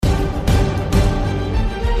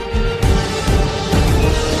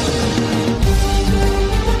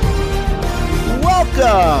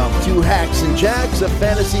to Hacks and Jacks, a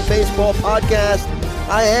fantasy baseball podcast.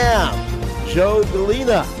 I am Joe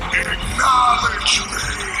Galena. Acknowledge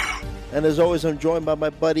me. And as always, I'm joined by my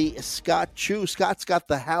buddy Scott Chu. Scott's got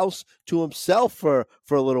the house to himself for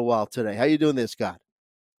a little while today. How you doing there, Scott?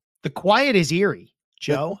 The quiet is eerie,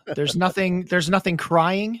 Joe. There's nothing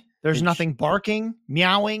crying. There's nothing barking,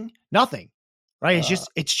 meowing, nothing. Right?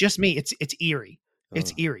 It's just me. It's eerie.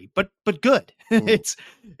 It's eerie, but good. It's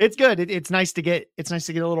good. It's nice to get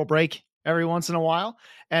a little break every once in a while.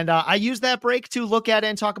 And I use that break to look at it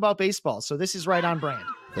and talk about baseball. So this is right on brand.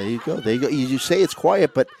 There you go. You say it's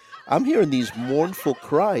quiet, but I'm hearing these mournful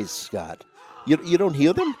cries, Scott. You don't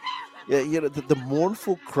hear them? The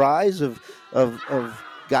mournful cries of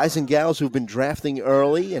guys and gals who've been drafting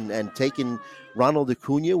early and taking Ronald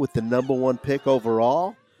Acuna with the number 1 pick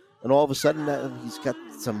overall. And all of a sudden, he's got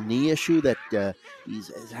some knee issue that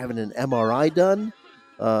he's having an MRI done.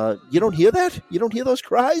 You don't hear that? You don't hear those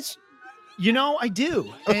cries? I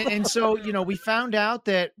do. And so, we found out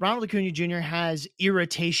that Ronald Acuna Jr. has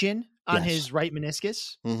irritation on his right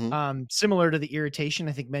meniscus, similar to the irritation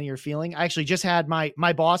I think many are feeling. I actually just had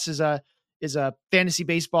my boss is a fantasy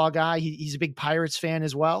baseball guy. He's a big Pirates fan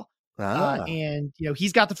as well. And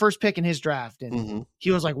he's got the first pick in his draft, and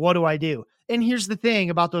he was like, "What do I do?" And here's the thing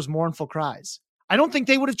about those mournful cries. I don't think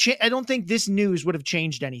they would have I don't think this news would have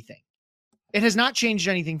changed anything. It has not changed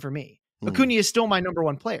anything for me. Acuna is still my number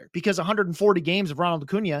 1 player because 140 games of Ronald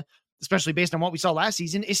Acuna, especially based on what we saw last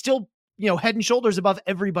season, is still, head and shoulders above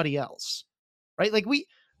everybody else, right? Like we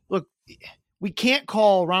can't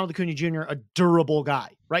call Ronald Acuna Jr. a durable guy,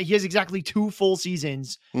 right? He has exactly 2 full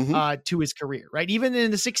seasons to his career, right? Even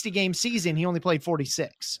in the 60-game season, he only played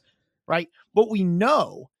 46, right? What we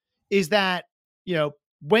know is that,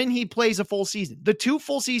 when he plays a full season, the 2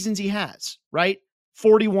 full seasons he has, right?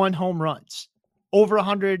 41 home runs, over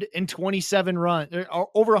 127 runs,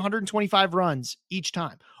 over 125 runs each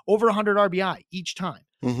time, over 100 RBI each time,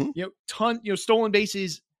 stolen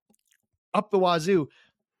bases up the wazoo.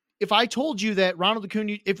 If I told you that Ronald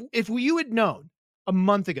Acuna, if you had known a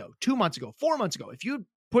month ago, 2 months ago, 4 months ago, if you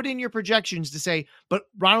put in your projections to say, but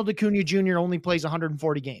Ronald Acuna Jr. only plays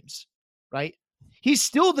 140 games, right? He's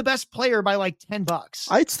still the best player by like $10.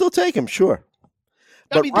 I'd still take him, sure.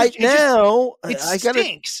 But it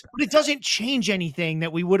stinks, but it doesn't change anything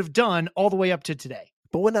that we would have done all the way up to today.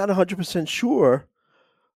 But we're not 100% sure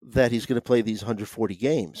that he's going to play these 140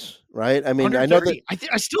 games, right? I mean, I know that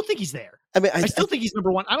I still think he's there. I mean, I still think he's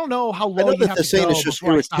number 1. I don't know how low you have to go it's just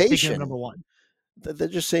before I stop thinking irritation. of number 1. They're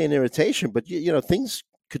just saying irritation, but things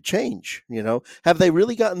could change. Have they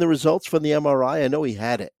really gotten the results from the MRI? I know he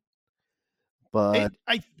had it, but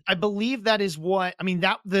I believe that is what I mean.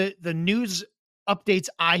 That the news updates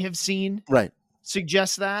I have seen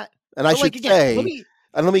suggest that. And I should say,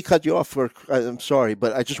 let me cut you off I'm sorry,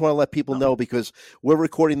 but I just want to let people know because we're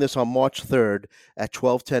recording this on March 3rd at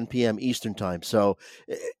 12:10 p.m. Eastern time. So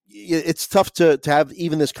it's tough to have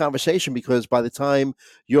even this conversation because by the time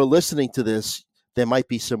you're listening to this, there might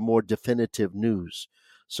be some more definitive news.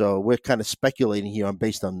 So we're kind of speculating here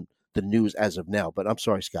based on the news as of now. But I'm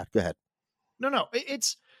sorry, Scott, go ahead. No,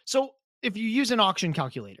 it's so. If you use an auction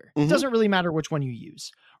calculator, it doesn't really matter which one you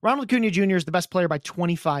use. Ronald Acuna Jr. is the best player by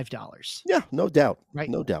 $25. Yeah, no doubt. Right.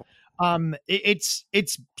 No doubt. It's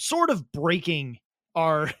sort of breaking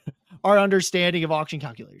our understanding of auction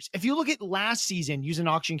calculators. If you look at last season, use an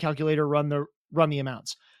auction calculator, run the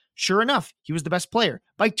amounts. Sure enough, he was the best player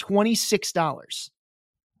by $26.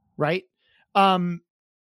 Right.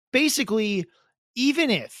 Basically,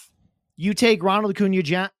 even if you take Ronald Acuna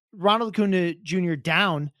Jr.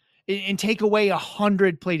 down and take away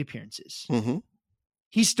 100 plate appearances,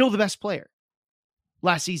 he's still the best player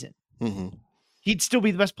last season. He'd still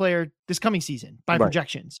be the best player this coming season by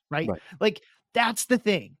projections, right? Like that's the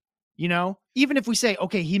thing, even if we say,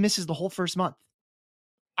 okay, he misses the whole first month,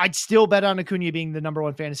 I'd still bet on Acuna being the number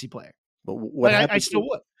 1 fantasy player. But what I still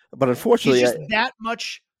would. But unfortunately,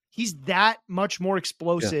 he's that much more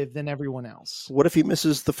explosive than everyone else. What if he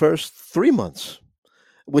misses the first 3 months?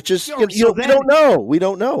 Which is, we don't know. We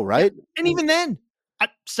don't know, right? And even then,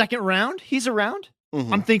 at second round, he's around.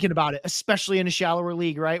 I'm thinking about it, especially in a shallower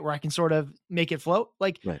league, right? Where I can sort of make it float.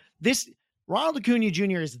 Like this, Ronald Acuna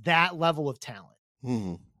Jr. is that level of talent,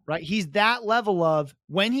 right? He's that level of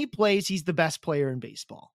when he plays, he's the best player in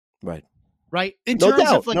baseball. Right. In terms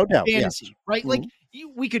of like fantasy, right? Like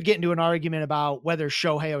we could get into an argument about whether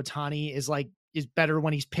Shohei Ohtani is better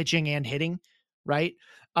when he's pitching and hitting, right?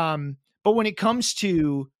 But when it comes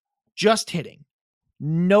to just hitting,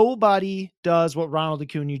 nobody does what Ronald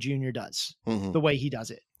Acuna Jr. does the way he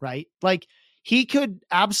does it, right? Like he could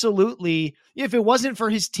absolutely, if it wasn't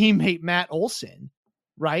for his teammate Matt Olson,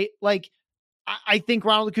 right? Like, I think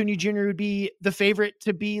Ronald Acuna Jr. would be the favorite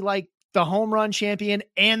to be like the home run champion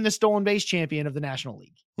and the stolen base champion of the National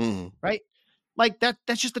League, right? Like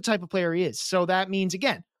that's just the type of player he is. So that means,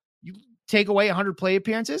 again, you take away 100 play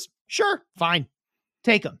appearances. Sure. Fine.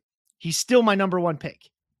 Take him. He's still my number one pick.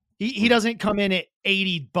 He doesn't come in at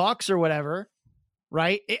 $80 or whatever,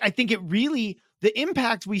 right? I think the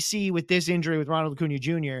impact we see with this injury with Ronald Acuna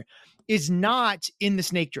Jr. is not in the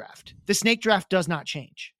snake draft. The snake draft does not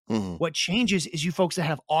change. What changes is you folks that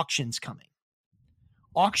have auctions coming.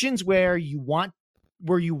 Auctions where you want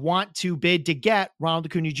to bid to get Ronald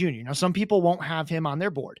Acuna Jr. Now, some people won't have him on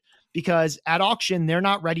their board because at auction, they're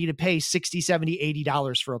not ready to pay $60, $70,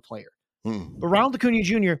 $80 for a player. But Ronald Acuna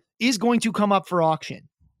Jr. is going to come up for auction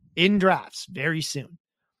in drafts very soon.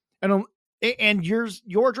 And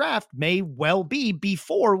your draft may well be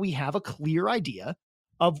before we have a clear idea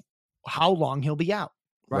of how long he'll be out,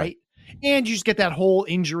 right? And you just get that whole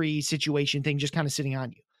injury situation thing just kind of sitting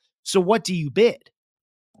on you. So what do you bid,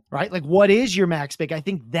 right? Like, what is your max bid? I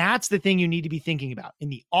think that's the thing you need to be thinking about in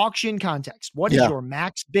the auction context. What is your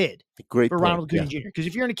max bid for Ronald Acuna Jr.? Because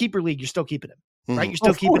if you're in a keeper league, you're still keeping him, right? You're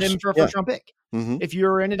still keeping him for a first round pick. If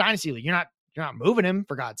you're in a dynasty league, you're not moving him,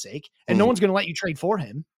 for God's sake, and no one's going to let you trade for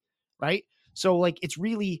him, right? So like, it's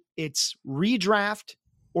redraft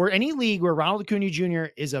or any league where Ronald Acuna Jr.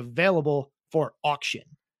 is available for auction.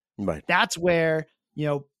 Right. That's where,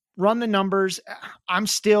 run the numbers. I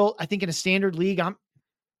think in a standard league,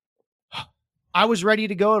 I was ready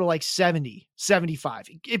to go to like 70, 75.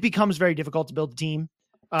 It becomes very difficult to build a team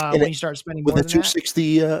when you start spending more with than a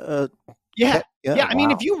 260. Yeah. I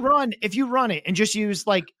mean, if you run it and just use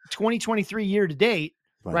like 2023 year to date,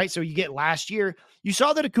 right? So you get last year, you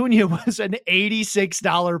saw that Acuna was an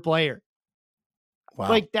 $86 player. Wow.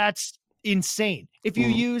 Like, that's insane. If you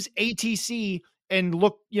use ATC and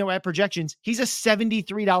look, at projections, he's a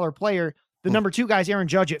 $73 player. The number two guy's Aaron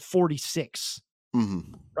Judge at 46,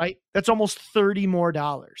 right? That's almost $30 more,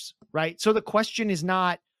 right? So the question is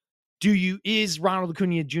not, is Ronald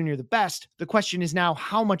Acuna Jr. the best? The question is now,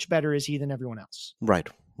 how much better is he than everyone else? Right.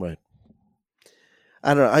 I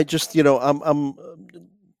don't know. I just, I'm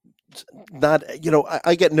not,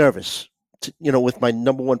 I get nervous, with my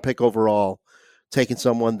number one pick overall, taking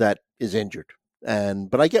someone that is injured.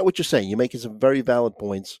 But I get what you're saying. You're making some very valid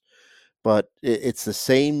points, but it's the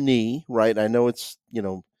same knee, right? I know it's,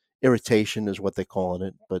 irritation is what they're calling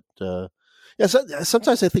it. But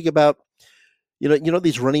sometimes I think about,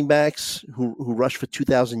 these running backs who rush for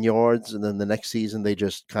 2,000 yards and then the next season they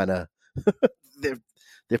just kind of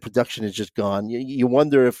their production is just gone. You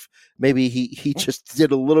wonder if maybe he just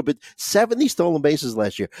did a little bit. 70 stolen bases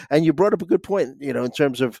last year. And you brought up a good point, in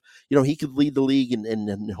terms of, he could lead the league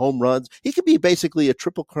in home runs. He could be basically a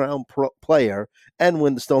triple crown player and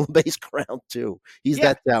win the stolen base crown too. He's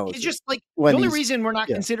that talented. He's just like, the only reason we're not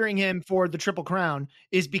considering him for the triple crown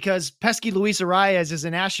is because pesky Luis Arias is a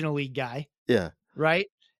National League guy. Yeah. Right.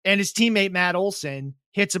 And his teammate, Matt Olson,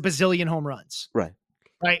 hits a bazillion home runs. Right.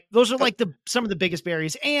 Right. Those are like some of the biggest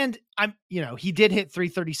barriers. And he did hit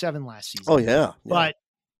 337 last season. Oh yeah. But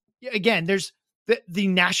again, there's the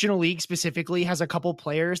National League specifically has a couple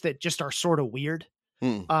players that just are sort of weird.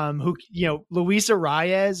 Who, Luis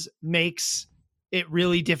Arias makes it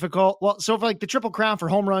really difficult. Well, so for like the triple crown for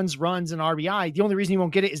home runs, runs, and RBI, the only reason he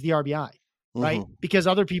won't get it is the RBI, right? Because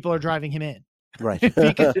other people are driving him in. Right.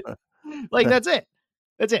 Like, that's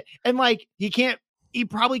it. And like, he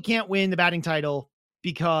probably can't win the batting title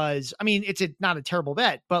because, I mean, it's not a terrible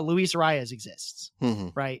bet, but Luis Arias exists.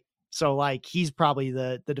 Right. So like, he's probably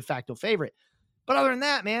the de facto favorite, but other than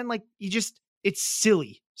that, man, like, it's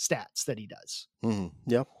silly stats that he does.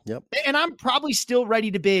 Yep. And I'm probably still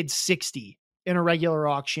ready to bid 60 in a regular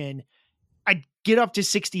auction. I'd get up to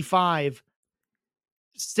 65.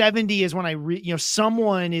 70 is when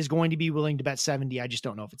someone is going to be willing to bet 70. I just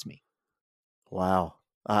don't know if it's me. Wow.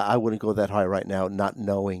 I wouldn't go that high right now, not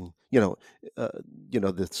knowing,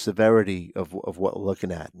 the severity of what we're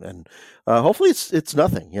looking at. And hopefully it's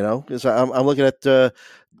nothing, because I'm looking at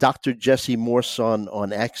Dr. Jesse Morse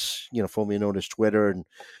on X, formerly known as Twitter. And,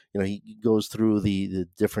 he goes through the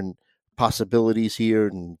different possibilities here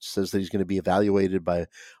and says that he's going to be evaluated by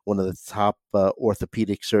one of the top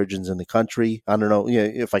orthopedic surgeons in the country. I don't know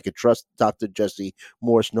if I could trust Dr. Jesse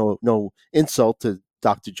Morse. No insult to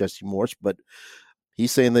Dr. Jesse Morse, but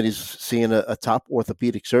he's saying that he's seeing a top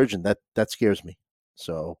orthopedic surgeon. That scares me.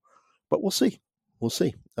 So, but we'll see. But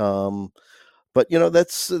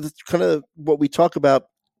that's kind of what we talk about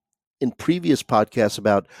in previous podcasts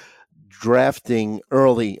about drafting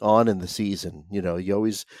early on in the season. You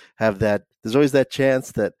always have that. There's always that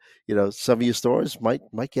chance that some of your stars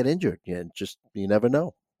might get injured. Just you never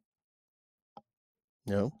know.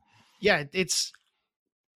 Yeah, it's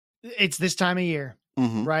this time of year,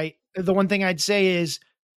 mm-hmm. right? The one thing I'd say is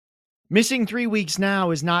missing 3 weeks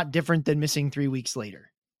now is not different than missing 3 weeks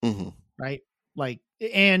later, mm-hmm. right?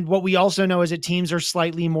 And what we also know is that teams are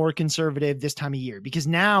slightly more conservative this time of year, because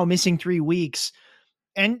now missing 3 weeks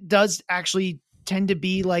and does actually tend to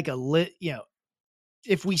be like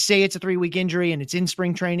if we say it's a 3-week injury and it's in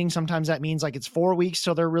spring training, sometimes that means like it's 4 weeks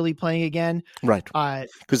till they're really playing again. Right.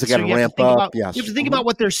 Because they got to ramp up. Yes. You have to think about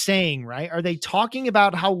what they're saying, right? Are they talking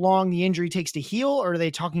about how long the injury takes to heal, or are they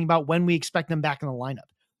talking about when we expect them back in the lineup?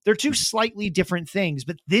 They're two slightly different things,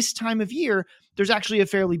 but this time of year, there's actually a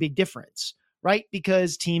fairly big difference, right?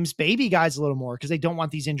 Because teams baby guys a little more because they don't want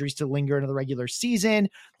these injuries to linger into the regular season.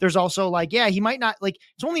 There's also he might not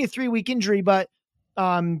it's only a 3-week injury, but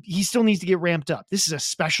he still needs to get ramped up. This is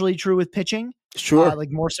especially true with pitching. Sure.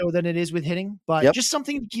 More so than it is with hitting, but just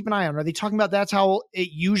something to keep an eye on. Are they talking about that's how it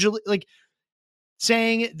usually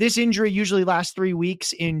saying this injury usually lasts 3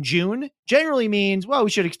 weeks in June generally means, well,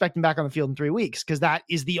 we should expect him back on the field in 3 weeks because that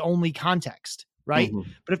is the only context, right?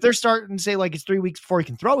 Mm-hmm. But if they're starting to say it's 3 weeks before he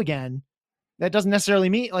can throw again, that doesn't necessarily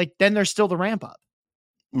mean then there's still the ramp up.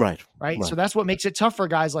 Right. So that's what makes it tough for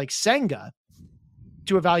guys like Senga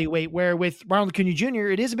to evaluate, where with Ronald Acuna Jr.,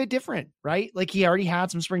 it is a bit different, right? He already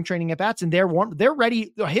had some spring training at bats and they're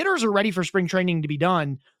ready. The hitters are ready for spring training to be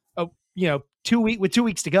done, 2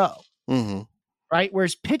 weeks to go. Mm-hmm. Right.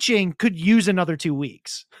 Whereas pitching could use another 2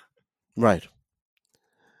 weeks. Right.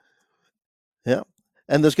 Yeah.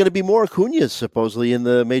 And there's going to be more Acuñas supposedly in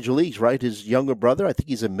the major leagues, right? His younger brother, I think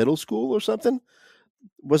he's in middle school or something.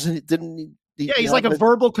 Wasn't he? Didn't he? He's like a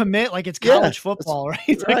verbal commit, like it's college football, right?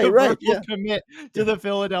 It's like a verbal commit to the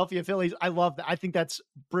Philadelphia Phillies. I love that. I think that's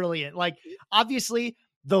brilliant. Obviously,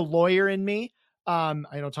 the lawyer in me, I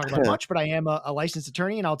don't talk about much, but I am a licensed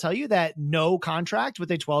attorney, and I'll tell you that no contract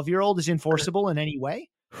with a 12-year-old is enforceable in any way.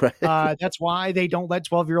 Right. That's why they don't let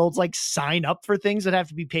 12-year-olds sign up for things that have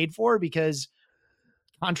to be paid for, because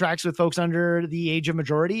contracts with folks under the age of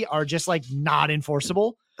majority are just not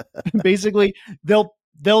enforceable. Basically, they'll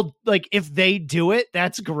if they do it,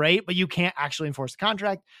 that's great, but you can't actually enforce the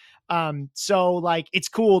contract. So it's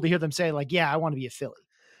cool to hear them say I want to be a Philly.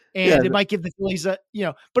 And it might give the Phillies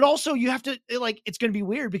but also you have to it's going to be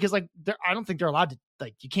weird because I don't think they're allowed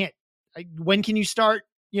to you can't. When can you start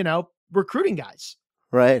recruiting guys?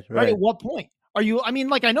 Right. At what point are you? I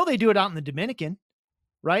mean, I know they do it out in the Dominican,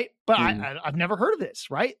 right? But I've never heard of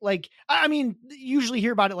this, right? Usually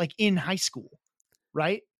hear about it in high school,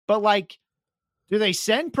 right? But do they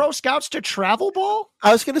send pro scouts to travel ball?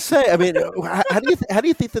 I was going to say, I mean, how do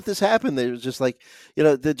you think that this happened? They was just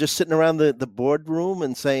they're just sitting around the boardroom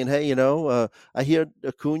and saying, hey, I hear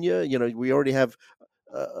Acuna, we already have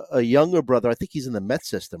a younger brother. I think he's in the Met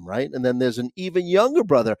system, right? And then there's an even younger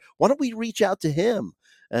brother. Why don't we reach out to him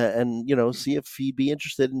and see if he'd be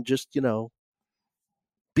interested in just,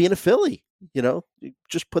 being a Philly,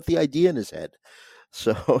 just put the idea in his head.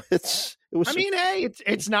 So it's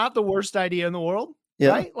not the worst idea in the world,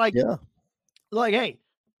 right? Hey,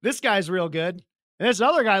 this guy's real good. And this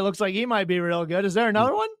other guy looks like he might be real good. Is there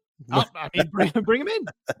another one? Bring him in.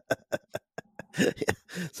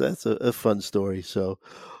 So that's a fun story. So,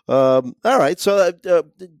 all right. So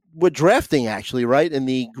we're drafting actually, right? In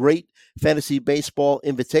the Great Fantasy Baseball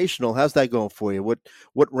Invitational. How's that going for you? What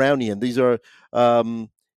round are you in? These are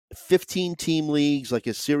 15-team leagues, like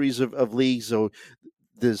a series of leagues. So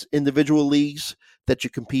there's individual leagues that you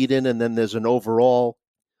compete in, and then there's an overall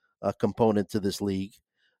component to this league.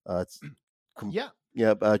 Just I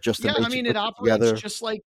mean, it operates just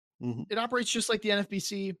like it operates just like the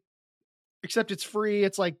NFBC, except it's free.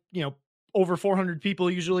 It's over 400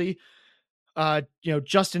 people usually.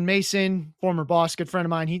 Justin Mason, former boss, good friend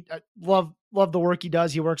of mine. He love the work he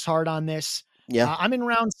does. He works hard on this. Yeah, I'm in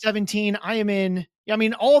round 17. I am in. I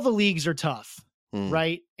mean, all the leagues are tough,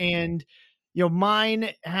 right? And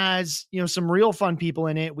mine has, some real fun people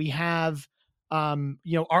in it. We have,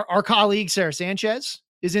 our colleague, Sarah Sanchez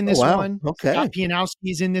is in this one. Okay. Scott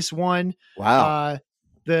Pianowski is in this one. Wow.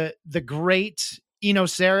 The great Eno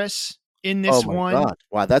Saris in this one. God.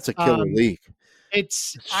 Wow. That's a killer league.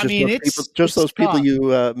 It's those people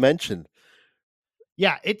you mentioned.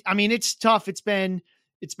 Yeah. It's tough. It's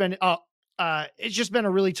just been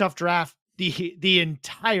a really tough draft the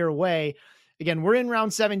entire way. Again, we're in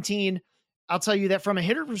round 17. I'll tell you that from a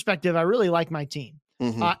hitter perspective, I really like my team.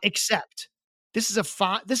 Except this is a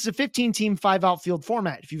 15-team 5 outfield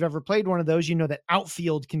format. If you've ever played one of those, you know that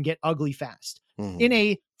outfield can get ugly fast. In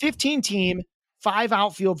a 15 team, 5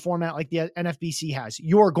 outfield format like the NFBC has,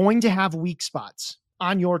 you're going to have weak spots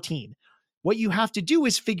on your team. What you have to do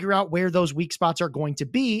is figure out where those weak spots are going to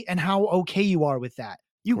be and how okay you are with that.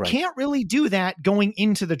 You can't really do that going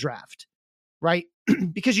into the draft, right?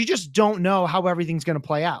 Because you just don't know how everything's going to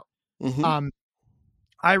play out.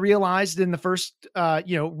 I realized in the first,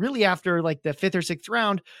 really after like the 5th or 6th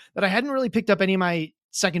round that I hadn't really picked up any of my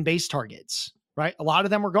second base targets, right? A lot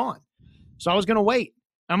of them were gone. So I was going to wait.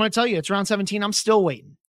 I'm going to tell you, it's round 17. I'm still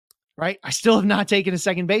waiting, right? I still have not taken a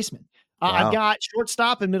second baseman. Wow. I've got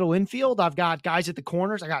shortstop and middle infield. I've got guys at the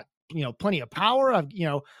corners. I got, plenty of power.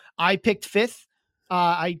 I picked 5th.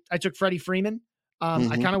 I took Freddie Freeman. I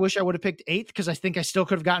kind of wish I would have picked 8th because I think I still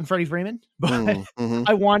could have gotten Freddie Freeman, but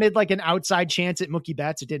I wanted like an outside chance at Mookie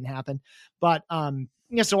Betts. It didn't happen, but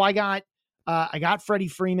so I got Freddie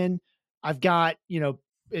Freeman. I've got,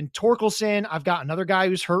 in Torkelson, I've got another guy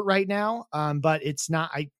who's hurt right now. But it's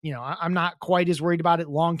not, I'm not quite as worried about it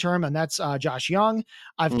long-term. And that's Josh Young.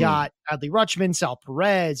 I've got Adley Rutschman, Sal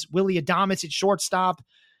Perez, Willie Adames at shortstop.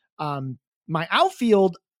 My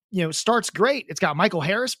outfield, starts great. It's got Michael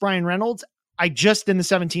Harris, Brian Reynolds. I just in the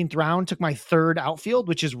 17th round took my 3rd outfield,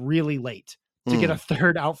 which is really late to get a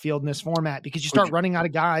 3rd outfield in this format because you start running out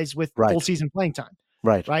of guys with full season playing time.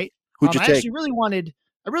 Right. Who'd you take? I actually really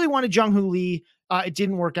wanted Jung-Hoo Lee. It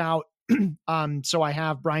didn't work out. So I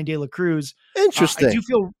have Brian De La Cruz. Interesting. I do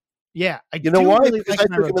feel, I you know why? Really because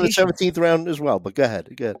like I took him in the 17th round as well, but go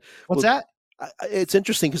ahead. What's that? It's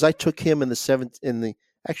interesting because I took him in the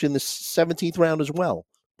 17th round as well.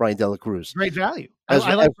 Brian De La Cruz. Great value. I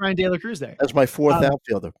like Brian De La Cruz there. As my 4th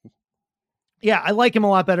outfielder. Yeah, I like him a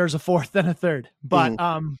lot better as a 4th than a 3rd. But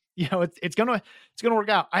it's gonna work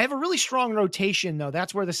out. I have a really strong rotation though.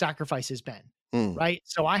 That's where the sacrifice has been. Right.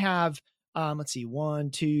 So I have let's see, 1,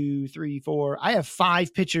 2, 3, 4. I have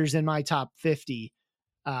 5 pitchers in my top 50.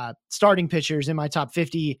 Starting pitchers in my top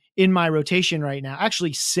 50 in my rotation right now.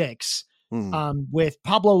 Actually 6. With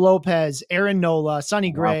Pablo Lopez, Aaron Nola,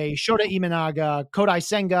 Sonny Gray, Shota Imanaga, Kodai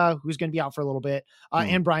Senga, who's going to be out for a little bit,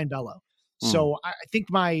 and Brian Bello. So I think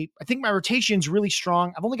my rotation's really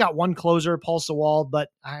strong. I've only got 1 closer, Paul Sewald, but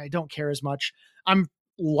I don't care as much. I'm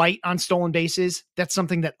light on stolen bases. That's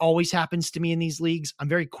something that always happens to me in these leagues. I'm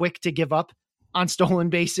very quick to give up on stolen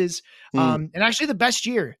bases. And actually the best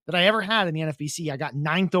year that I ever had in the NFBC, I got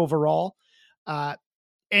 9th overall.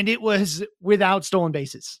 And it was without stolen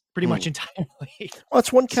bases pretty much entirely. Well,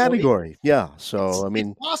 it's one category. So,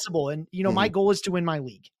 it's possible. And, my goal is to win my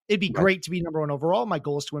league. It'd be great to be number 1 overall. My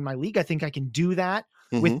goal is to win my league. I think I can do that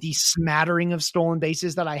with the smattering of stolen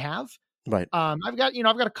bases that I have. Right. I've got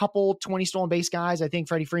a couple 20 stolen base guys. I think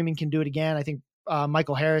Freddie Freeman can do it again. I think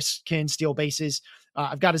Michael Harris can steal bases.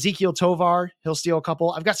 I've got Ezekiel Tovar. He'll steal a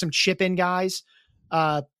couple. I've got some chip in guys.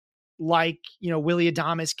 Willie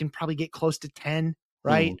Adames can probably get close to 10.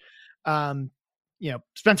 Right.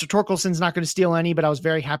 Spencer Torkelson's not going to steal any, but I was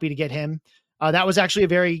very happy to get him. That was actually a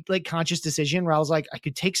very conscious decision where I was like, I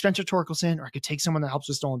could take Spencer Torkelson or I could take someone that helps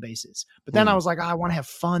with stolen bases. But then I was like, I want to have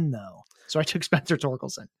fun though. So I took Spencer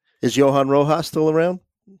Torkelson. Is Johan Rojas still around?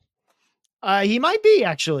 He might be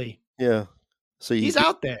actually. Yeah. So he's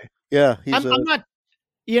out there. Yeah. I'm not,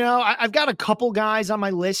 I've got a couple guys on my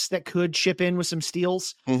list that could chip in with some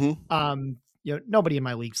steals. Nobody in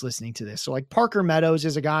my league's listening to this. So like Parker Meadows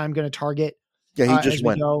is a guy I'm going to target. Yeah, he just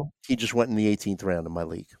went. He just went in the 18th round in my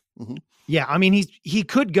league. Yeah, I mean he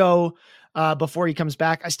could go before he comes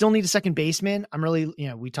back. I still need a second baseman. I'm really,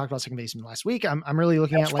 we talked about second baseman last week. I'm really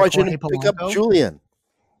looking at like Jorge pick up Julian.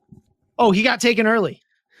 Oh, he got taken early.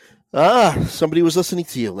 Somebody was listening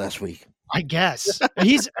to you last week. I guess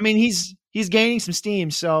he's gaining some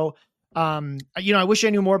steam. So. I wish I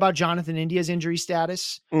knew more about Jonathan India's injury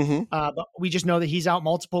status. But we just know that he's out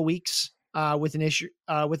multiple weeks with an issue,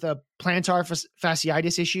 with a plantar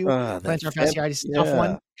fasciitis issue. Plantar fasciitis is a tough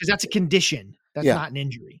one because that's a condition. That's not an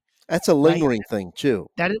injury. That's a lingering thing too.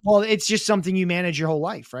 It's just something you manage your whole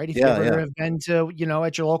life, right? If you ever have been to,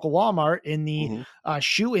 at your local Walmart in the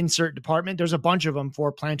shoe insert department, there's a bunch of them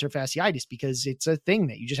for plantar fasciitis because it's a thing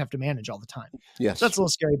that you just have to manage all the time. Yes. So that's a little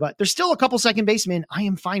scary, but there's still a couple second basemen I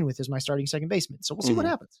am fine with as my starting second baseman. So we'll see what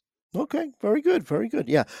happens. Okay. Very good. Very good.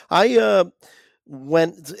 Yeah. I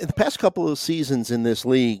went in the past couple of seasons in this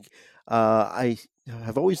league. I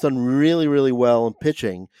have always done really, really well in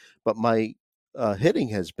pitching, but my hitting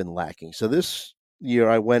has been lacking. So this year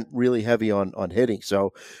I went really heavy on hitting.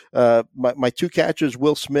 So my 2 catchers,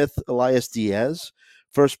 Will Smith, Elias Diaz,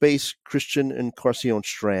 first base, Christian Encarnacion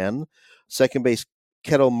Strand, second base,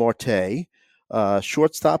 Ketel Marte,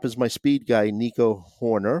 shortstop is my speed guy, Nico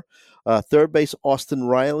Horner, third base, Austin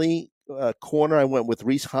Riley, corner I went with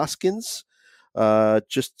Rhys Hoskins,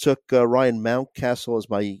 Just took Ryan Mountcastle as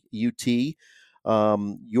my UT.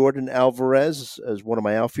 Jordan Alvarez as one of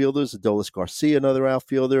my outfielders. Adolis Garcia, another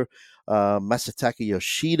outfielder. Masataka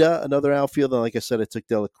Yoshida, another outfielder. And like I said, I took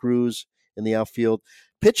De La Cruz in the outfield.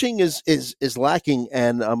 Pitching is lacking,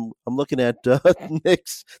 and I'm looking at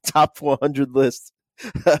Nick's top 400 list.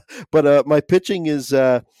 But my pitching is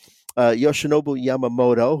Yoshinobu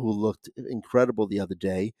Yamamoto, who looked incredible the other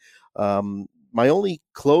day. My only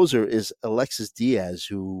closer is Alexis Diaz,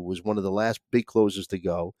 who was one of the last big closers to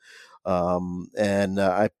go. And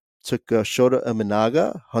I took Shota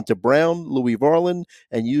Imanaga, Hunter Brown, Louis Varland,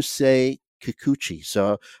 and Yusei Kikuchi.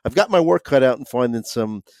 So I've got my work cut out in finding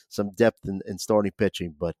some depth in starting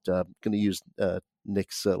pitching, but I'm going to use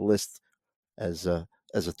Nick's list as a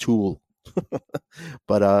tool.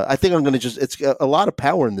 But I think I'm going to it's a lot of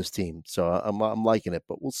power in this team, so I'm liking it,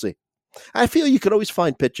 but we'll see. I feel you could always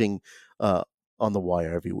find pitching on the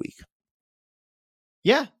wire every week.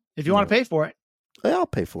 Yeah, if you want to pay for it. Yeah, I'll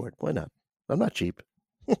pay for it. Why not? I'm not cheap.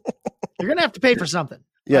 You're going to have to pay for something.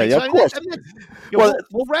 Yeah, right? yeah, so of course.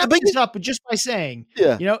 We'll wrap this up just by saying,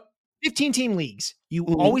 15-team leagues, you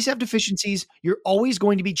always have deficiencies. You're always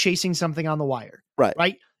going to be chasing something on the wire.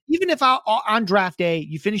 Right? Even if on draft day,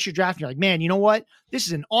 you finish your draft and you're like, man, you know what? This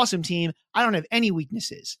is an awesome team. I don't have any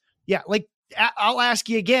weaknesses. Yeah, like I'll ask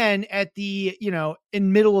you again at the,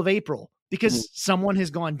 in middle of April, because someone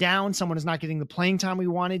has gone down. Someone is not getting the playing time we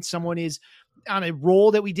wanted. Someone is on a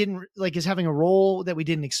role that we didn't is having a role that we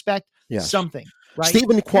didn't expect. Yes. Something. Right?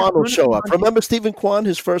 Stephen Kwan will show up. Remember Stephen Kwan,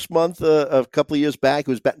 his first month a couple of years back,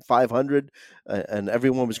 he was batting 500 and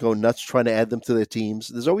everyone was going nuts trying to add them to their teams.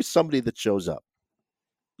 There's always somebody that shows up.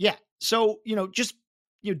 Yeah. So,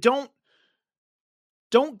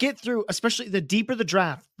 don't get through, especially the deeper the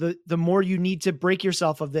draft, the more you need to break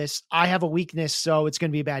yourself of this. I have a weakness, so it's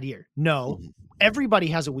going to be a bad year. No, everybody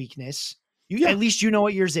has a weakness. At least you know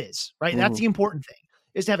what yours is, right? That's the important thing,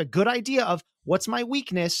 is to have a good idea of what's my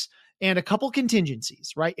weakness and a couple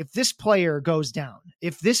contingencies, right? If this player goes down,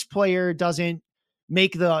 if this player doesn't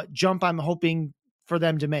make the jump I'm hoping for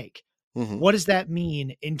them to make, what does that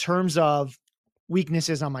mean in terms of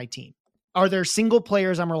weaknesses on my team? Are there single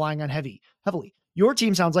players I'm relying on heavily? Your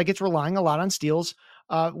team sounds like it's relying a lot on steals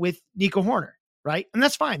with Nico Horner, right? And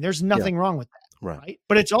that's fine. There's nothing wrong with that, right?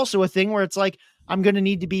 But it's also a thing where it's like, I'm going to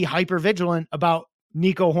need to be hyper vigilant about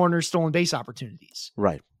Nico Horner's stolen base opportunities.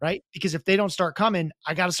 Right. Because if they don't start coming,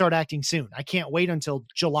 I got to start acting soon. I can't wait until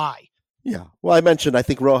July. Yeah. Well, I mentioned, I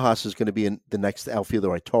think Rojas is going to be the next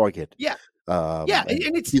outfielder I target. Yeah. And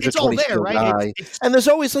it's all there, right? And there's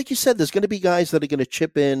always, like you said, there's going to be guys that are going to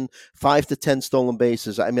chip in 5 to 10 stolen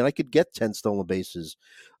bases. I mean, I could get 10 stolen bases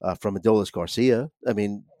from Adolis Garcia. I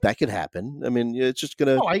mean, that could happen. I mean, it's just going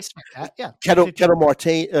to. Oh, I expect that. Yeah. Kettle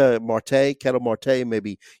Marte,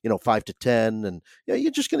 maybe 5 to 10, and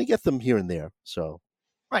you're just going to get them here and there. So,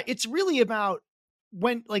 right, it's really about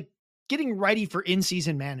getting ready for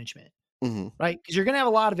in-season management, right? Because you're going to have a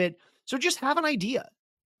lot of it. So just have an idea.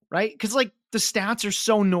 Right? Because the stats are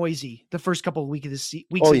so noisy the first couple of weeks of the season.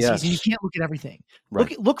 You can't look at everything.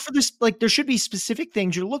 Right. Look for this. There should be specific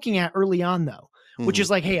things you're looking at early on, though, which is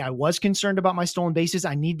hey, I was concerned about my stolen bases.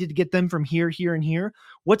 I needed to get them from here, here, and here.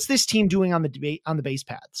 What's this team doing on the base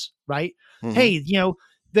paths? Right? Hey,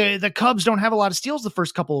 the Cubs don't have a lot of steals the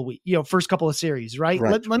first couple of weeks, first couple of series, right?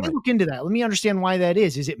 Let me look into that. Let me understand why that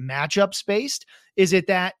is. Is it matchup spaced? Is it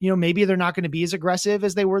that, maybe they're not going to be as aggressive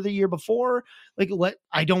as they were the year before?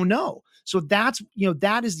 I don't know. So that's,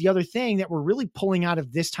 that is the other thing that we're really pulling out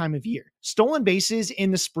of this time of year. Stolen bases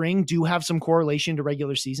in the spring do have some correlation to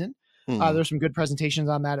regular season. There's some good presentations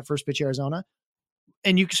on that at First Pitch Arizona.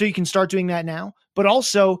 And you can start doing that now, but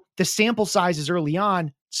also the sample sizes early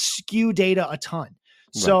on skew data a ton.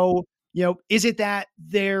 So, is it that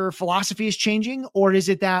their philosophy is changing, or is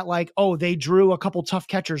it that they drew a couple tough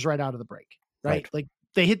catchers right out of the break, right?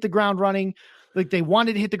 They hit the ground running, they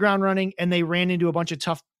wanted to hit the ground running, and they ran into a bunch of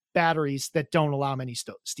tough batteries that don't allow many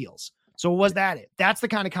steals. So was that it? That's the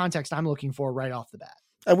kind of context I'm looking for right off the bat.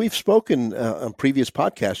 And we've spoken on previous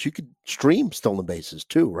podcasts, you could stream stolen bases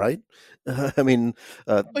too, right? Based on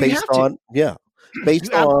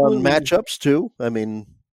matchups too. I mean,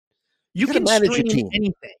 you can stream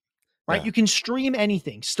anything, right? Yeah. You can stream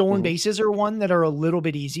anything. Stolen bases are one that are a little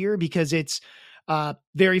bit easier because it's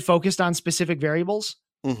very focused on specific variables,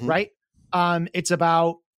 right? It's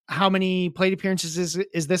about how many plate appearances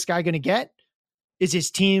is this guy going to get? Does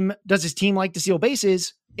his team like to steal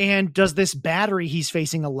bases? And does this battery he's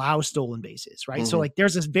facing allow stolen bases, right? So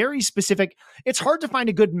there's this very specific, it's hard to find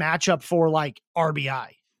a good matchup for RBI,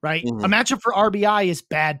 right? A matchup for RBI is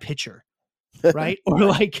bad pitcher. right?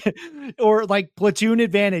 or like platoon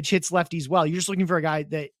advantage hits lefties well. You're just looking for a guy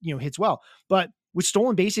that, hits well. But with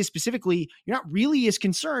stolen bases specifically, you're not really as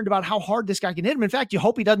concerned about how hard this guy can hit him. In fact, you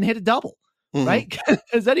hope he doesn't hit a double, right?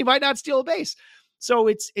 Because then he might not steal a base. So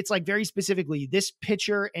it's like very specifically this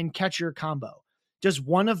pitcher and catcher combo. Does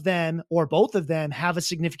one of them or both of them have a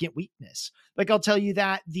significant weakness? Like I'll tell you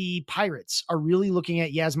that the Pirates are really looking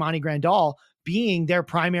at Yasmani Grandal being their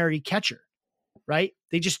primary catcher, right?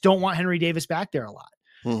 They just don't want Henry Davis back there a lot.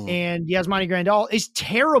 And Yasmani Grandal is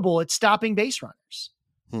terrible at stopping base runners,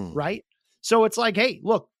 right? So it's like, hey,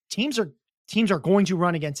 look, teams are going to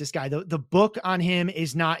run against this guy. The book on him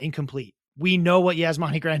is not incomplete. We know what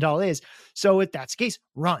Yasmani Grandal is. So if that's the case,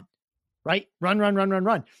 run. Right?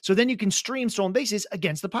 Run. So then you can stream stolen bases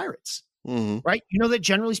against the Pirates, right? You know that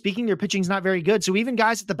generally speaking, their pitching's not very good. So even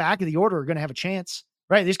guys at the back of the order are going to have a chance,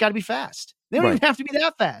 right? They just got to be fast. They don't even have to be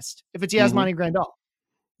that fast if it's Yasmani Grandal.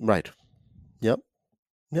 Right. Yep.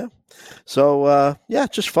 Yeah. So,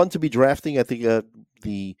 just fun to be drafting. I think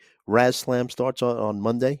the Raz Slam starts on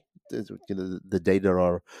Monday, the day that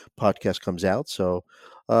our podcast comes out. So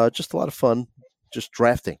just a lot of fun. Just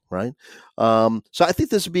drafting, right? So I think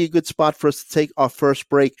this would be a good spot for us to take our first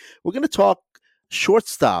break. We're going to talk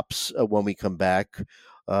shortstops when we come back.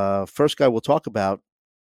 First guy we'll talk about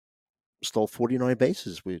stole 49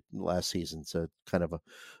 bases last season, so kind of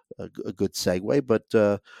a good segue. But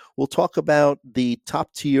we'll talk about the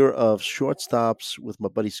top tier of shortstops with my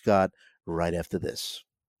buddy Scott right after this.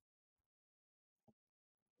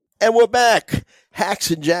 And we're back.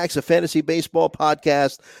 Hacks and Jacks, a fantasy baseball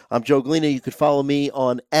podcast. I'm Joe Galena. You could follow me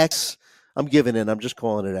on X. I'm giving in. I'm just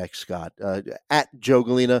calling it X, Scott, at Joe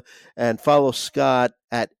Galena. And follow Scott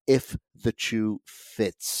at If the Chew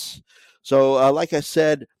Fits. So, like I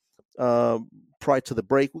said prior to the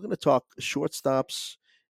break, we're going to talk shortstops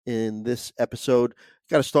in this episode.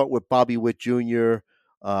 Got to start with Bobby Witt Jr.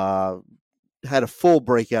 Had a full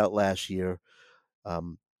breakout last year.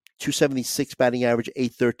 276 batting average,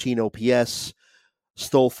 813 OPS,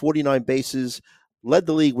 stole 49 bases, led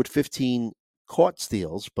the league with 15 caught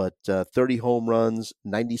steals, but 30 home runs,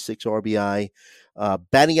 96 RBI.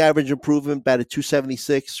 Batting average improvement, batted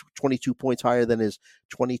 276, 22 points higher than his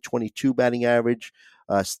 2022 batting average.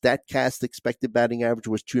 StatCast expected batting average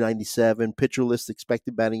was 297. Pitcher list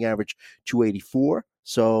expected batting average 284.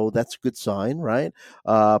 So that's a good sign, right?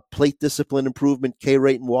 Plate discipline improvement, K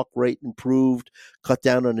rate and walk rate improved, cut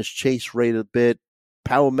down on his chase rate a bit,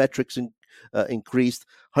 power metrics increased,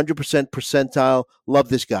 100% percentile. Love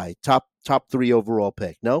this guy. Top 3 overall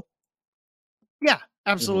pick. No? Yeah,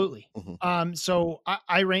 absolutely. So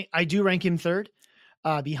I do rank him third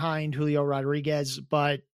behind Julio Rodriguez,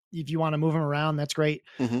 but if you want to move him around, that's great.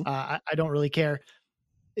 I don't really care.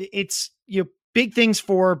 It's big things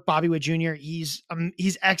for Bobby Witt Jr. He's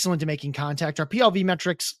excellent at making contact. Our PLV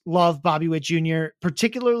metrics love Bobby Witt Jr.,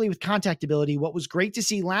 particularly with contact ability. What was great to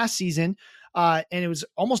see last season, and it was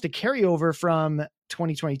almost a carryover from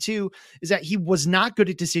 2022, is that he was not good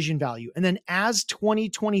at decision value. And then as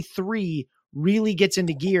 2023 really gets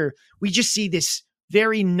into gear, we just see this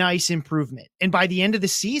very nice improvement. And by the end of the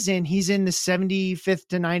season, he's in the 75th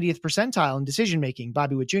to 90th percentile in decision-making,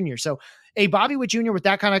 Bobby Witt Jr. So a Bobby Witt Jr. with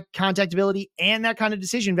that kind of contact ability and that kind of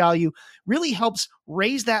decision value really helps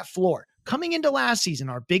raise that floor. Coming into last season,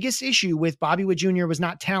 our biggest issue with Bobby Witt Jr. was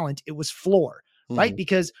not talent, it was floor, right?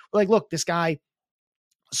 Because we're like, look, this guy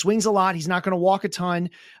swings a lot. He's not going to walk a ton.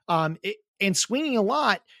 And swinging a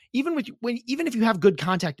lot, even if you have good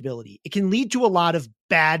contact ability, it can lead to a lot of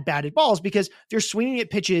bad batted balls because if you're swinging at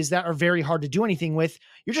pitches that are very hard to do anything with,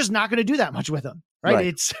 you're just not going to do that much with them,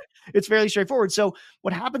 right? It's fairly straightforward. So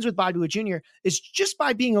what happens with Bobby Witt Jr. is just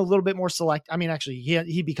by being a little bit more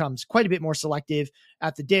he becomes quite a bit more selective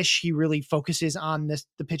at the dish. He really focuses on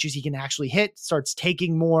the pitches he can actually hit, starts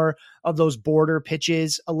taking more of those border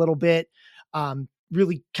pitches a little bit,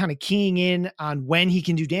 really kind of keying in on when he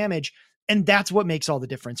can do damage. And that's what makes all the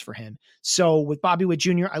difference for him. So with Bobby Witt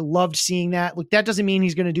Jr., I loved seeing that. Look, that doesn't mean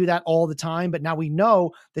he's going to do that all the time, but now we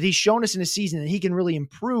know that he's shown us in a season that he can really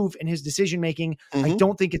improve in his decision-making. I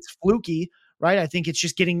don't think it's fluky, right? I think it's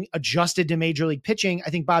just getting adjusted to major league pitching.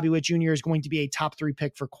 I think Bobby Witt Jr. is going to be a top 3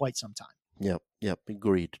 pick for quite some time. Yep.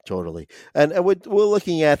 Agreed. Totally. And we're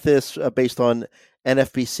looking at this based on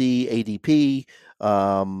NFBC ADP.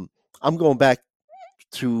 I'm going back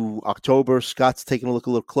to October. Scott's taking a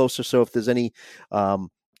little closer. So if there's any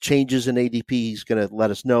changes in ADP, he's going to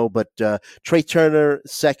let us know. But Trey Turner,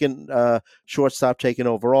 second shortstop taken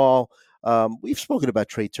overall. We've spoken about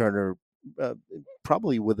Trey Turner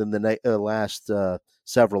probably within the last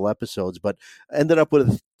several episodes, but ended up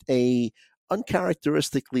with a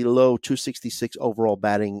uncharacteristically low 266 overall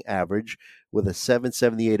batting average with a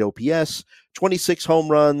 778 OPS, 26 home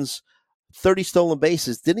runs, 30 stolen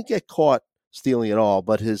bases. Didn't get caught stealing at all,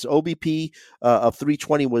 but his OBP of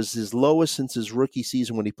 320 was his lowest since his rookie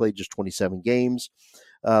season when he played just 27 games.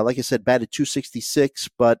 Like I said, batted 266,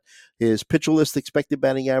 but his pitcher list expected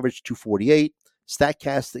batting average 248.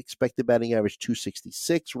 StatCast expected batting average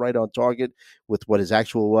 266, right on target with what his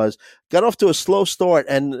actual was. Got off to a slow start,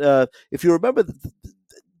 and if you remember,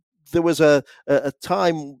 there was a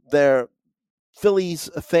time there. Phillies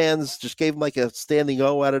fans just gave him like a standing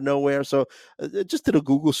O out of nowhere. So just did a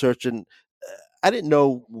Google search, and I didn't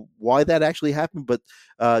know why that actually happened. But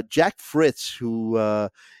Jack Fritz, who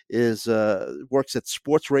works at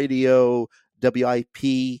Sports Radio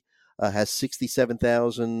WIP, has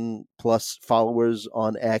 67,000 plus followers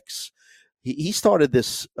on X. He started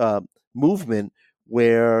this movement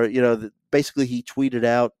where, basically he tweeted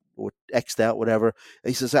out or X'd out, whatever.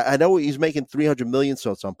 He says, I know he's making $300 million,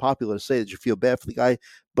 so it's unpopular to say that you feel bad for the guy,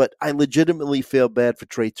 but I legitimately feel bad for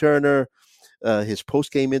Trey Turner. His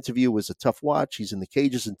post-game interview was a tough watch. He's in the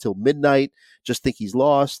cages until midnight. Just think he's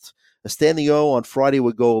lost. A standing O on Friday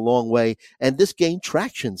would go a long way. And this gained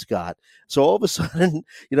traction, Scott. So all of a sudden,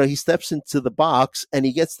 he steps into the box and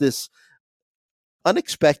he gets this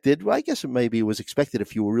unexpected. Well, I guess maybe it was expected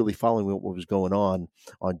if you were really following what was going on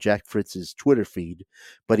Jack Fritz's Twitter feed.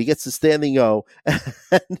 But he gets the standing O.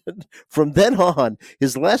 And from then on,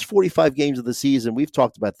 his last 45 games of the season, we've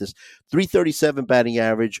talked about this, 337 batting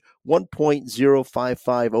average,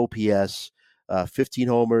 1.055 OPS, 15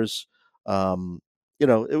 homers.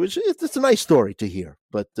 It's a nice story to hear.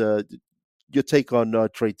 But your take on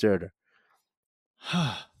Trey Turner?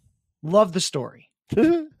 Love the story.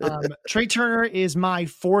 Trey Turner is my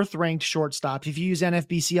 4th ranked shortstop. If you use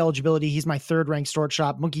NFBC eligibility, he's my 3rd ranked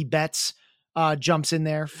shortstop. Mookie Betts jumps in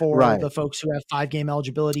there for the folks who have 5-game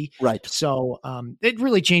eligibility. Right. So it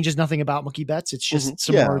really changes nothing about Mookie Betts. It's just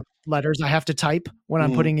some more letters I have to type when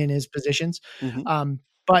I'm putting in his positions.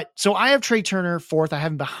 But so I have Trey Turner 4th. I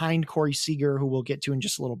have him behind Corey Seager, who we'll get to in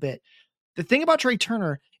just a little bit. The thing about Trey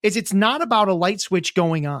Turner is it's not about a light switch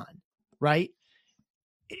going on, right?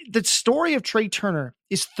 The story of Trey Turner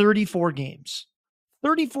is 34 games.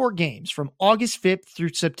 34 games from August 5th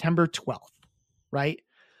through September 12th, right?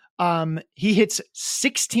 He hits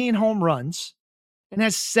 16 home runs and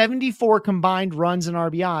has 74 combined runs and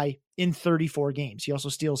RBI in 34 games. He also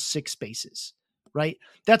steals 6 bases, right?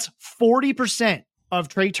 That's 40% of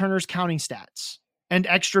Trey Turner's counting stats and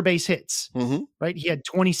extra base hits, right? He had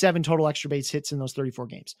 27 total extra base hits in those 34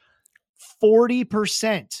 games.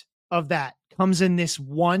 40% of that comes in this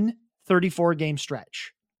one 34-game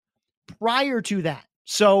stretch. Prior to that,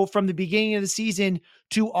 so from the beginning of the season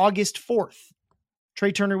to August 4th,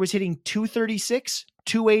 Trey Turner was hitting 236,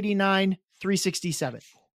 289, 367.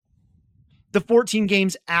 The 14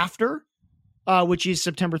 games after, which is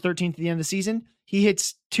September 13th at the end of the season, he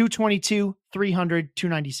hits 222, 300,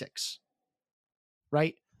 296.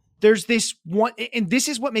 Right? There's this one, and this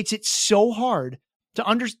is what makes it so hard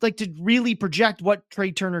to really project what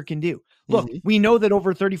Trey Turner can do. Look, we know that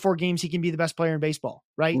over 34 games, he can be the best player in baseball,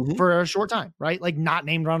 right? For a short time, right? Like not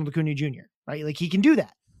named Ronald Acuna Jr., right? Like he can do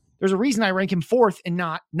that. There's a reason I rank him 4th and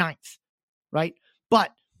not 9th, right?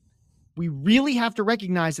 But we really have to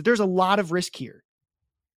recognize that there's a lot of risk here,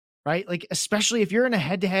 right? Like, especially if you're in a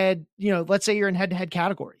head-to-head, let's say you're in head-to-head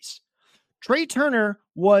categories. Trey Turner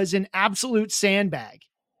was an absolute sandbag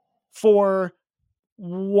for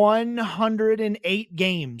 108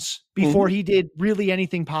 games before he did really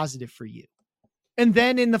anything positive for you. And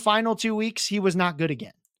then in the final 2 weeks, he was not good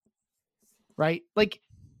again. Right? Like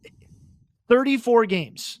 34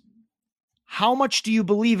 games. How much do you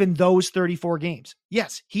believe in those 34 games?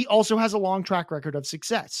 Yes, he also has a long track record of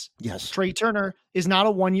success. Yes. Trey Turner is not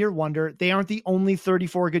a one-year wonder. They aren't the only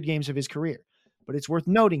 34 good games of his career. But it's worth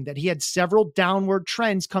noting that he had several downward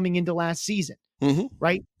trends coming into last season.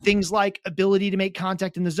 Right? Things like ability to make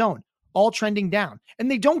contact in the zone, all trending down. And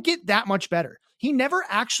they don't get that much better. He never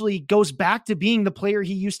actually goes back to being the player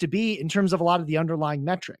he used to be in terms of a lot of the underlying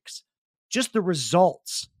metrics. Just the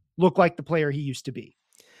results look like the player he used to be.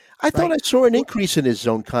 I thought I saw an increase in his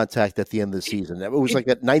zone contact at the end of the season. It was like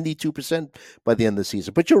at 92% by the end of the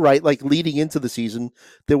season. But you're right, like leading into the season,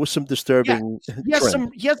 there was some disturbing he has some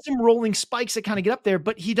rolling spikes that kind of get up there,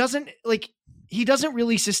 but he doesn't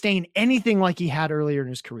really sustain anything like he had earlier in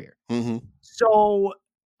his career. So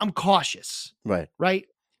I'm cautious. Right?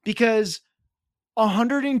 Because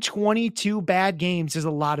 122 bad games is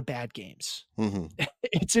a lot of bad games.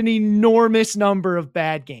 It's an enormous number of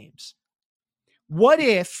bad games. What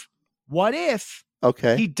if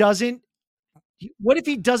he What if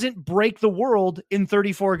he doesn't break the world in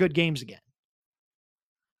 34 good games again?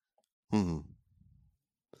 Mm-hmm.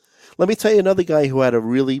 Let me tell you another guy who had a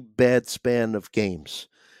really bad span of games.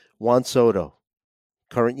 Juan Soto,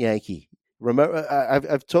 current Yankee. Remember,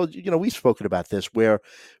 I've told you, we've spoken about this, where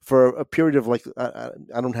for a period of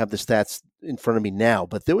I don't have the stats in front of me now,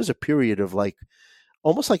 but there was a period of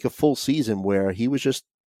almost like a full season where he was just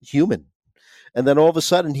human. And then all of a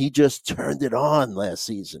sudden, he just turned it on last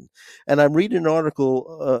season. And I'm reading an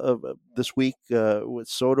article this week with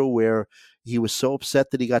Soto where he was so upset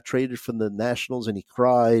that he got traded from the Nationals, and he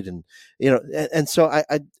cried. And and so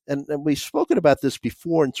and we've spoken about this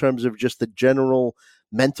before in terms of just the general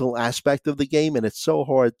mental aspect of the game, and it's so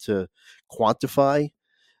hard to quantify.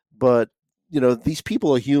 But these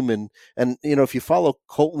people are human, and if you follow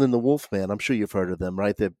Colton and the Wolfman, I'm sure you've heard of them,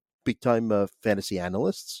 right? They're big time fantasy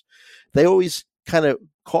analysts. They always kind of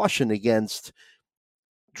caution against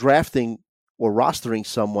drafting or rostering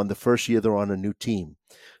someone the first year they're on a new team.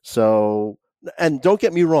 So, and don't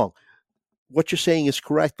get me wrong, what you're saying is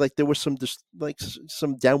correct. Like there were some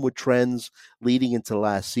downward trends leading into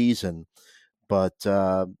last season, but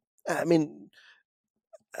I mean,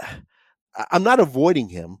 I'm not avoiding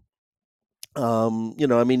him. I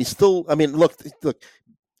mean, he's still. I mean, look,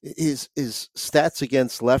 his stats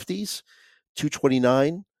against lefties,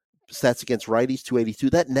 229. Stats against righties, 282.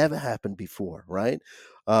 That never happened before, right?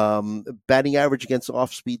 Batting average against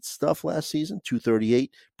off-speed stuff last season,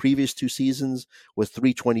 238. Previous two seasons was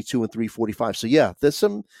 322 and 345. So yeah, there's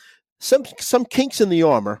some kinks in the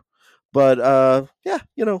armor, but yeah,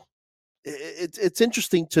 it's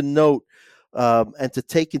interesting to note and to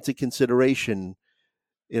take into consideration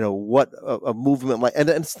what a movement like, and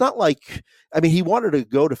it's not like, I mean, he wanted to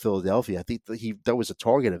go to Philadelphia. I think that was a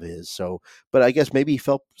target of his. So, but I guess maybe he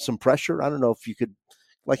felt some pressure. I don't know if you could,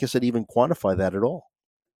 like I said, even quantify that at all.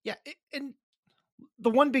 Yeah. And the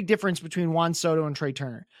one big difference between Juan Soto and Trey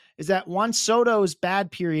Turner is that Juan Soto's bad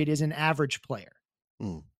period is an average player.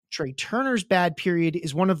 Trey Turner's bad period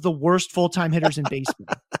is one of the worst full-time hitters in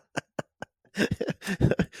baseball.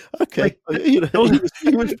 Okay. He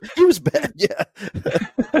was bad. Yeah.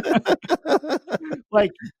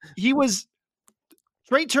 He was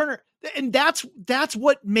Trey Turner. And that's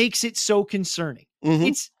what makes it so concerning. Mm-hmm.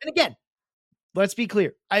 And again, let's be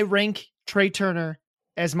clear. I rank Trey Turner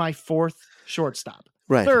as my fourth shortstop.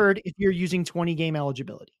 Right. Third, if you're using 20 game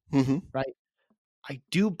eligibility. Mm-hmm. Right. I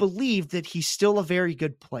do believe that he's still a very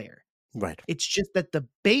good player. Right. It's just that the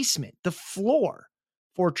basement, the floor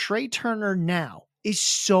for Trey Turner now is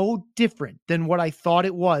so different than what I thought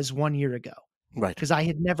it was 1 year ago. Right. Because I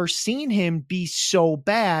had never seen him be so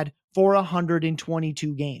bad for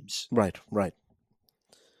 122 games. Right. Right.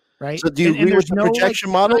 Right. So do you agree with the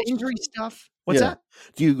projection models? Injury stuff. What's that?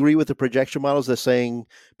 Do you agree with the projection models? They're saying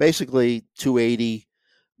basically 280,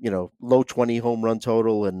 low 20 home run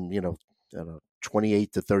total and,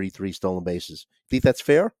 28 to 33 stolen bases. Think that's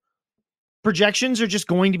fair? Projections are just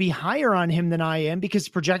going to be higher on him than I am, because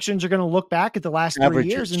projections are going to look back at the last 3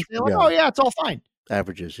 years and say, oh yeah, it's all fine.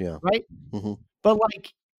 Averages. Yeah. Right. Mm-hmm. But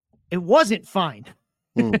it wasn't fine.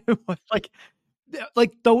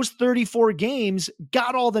 Like those 34 games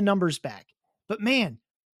got all the numbers back, but man,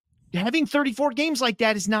 having 34 games like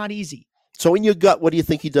that is not easy. So in your gut, what do you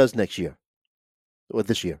think he does next year or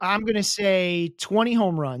this year? I'm going to say 20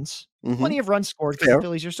 home runs, plenty of runs scored because the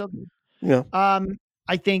Phillies are so good. Yeah.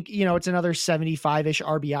 I think, it's another 75-ish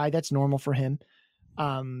RBI. That's normal for him.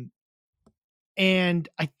 And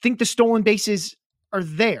I think the stolen bases are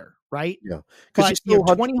there, right? Yeah. Because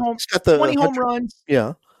 20 home runs.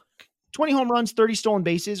 Yeah. 20 home runs, 30 stolen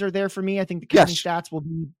bases are there for me. I think the counting stats will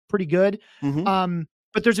be pretty good. Mm-hmm.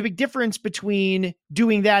 But there's a big difference between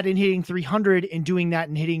doing that and hitting 300 and doing that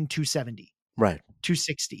and hitting 270. Right.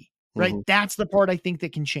 260. Right. Mm-hmm. That's the part I think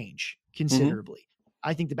that can change considerably. Mm-hmm.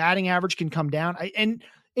 I think the batting average can come down. And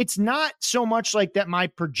it's not so much like that my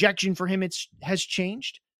projection for him has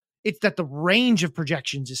changed. It's that the range of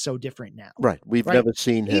projections is so different now. Right. We've never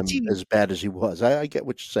seen him as bad as he was. I get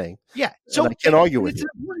what you're saying. Yeah. So I can't argue with you.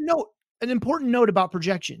 An important note about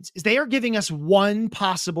projections is they are giving us one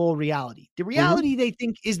possible reality. The reality they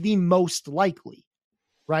think is the most likely,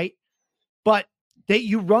 right? But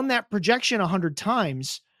you run that projection 100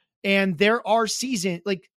 times, and there are seasons,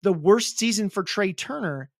 like the worst season for Trey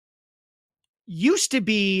Turner used to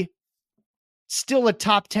be still a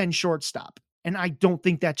top 10 shortstop. And I don't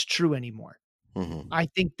think that's true anymore. Mm-hmm. I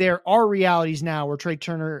think there are realities now where Trey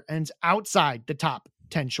Turner ends outside the top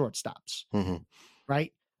 10 shortstops,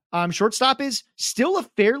 right? Shortstop is still a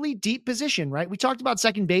fairly deep position, right? We talked about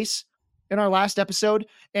second base in our last episode.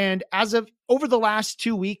 And as of over the last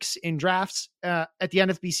 2 weeks in drafts at the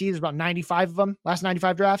NFBC, there's about 95 of them, last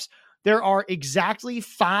 95 drafts. There are exactly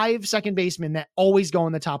 5 second basemen that always go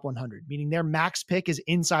in the top 100, meaning their max pick is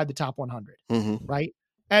inside the top 100, right?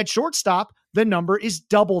 At shortstop, the number is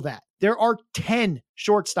double that. There are 10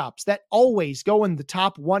 shortstops that always go in the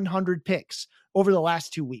top 100 picks over the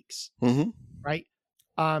last 2 weeks, right?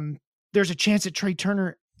 There's a chance that Trey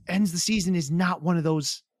Turner ends the season is not one of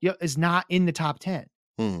those, is not in the top 10.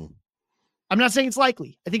 I'm not saying it's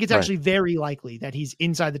likely. I think it's actually very likely that he's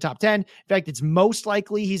inside the top 10. In fact, it's most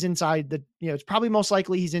likely he's inside the, it's probably most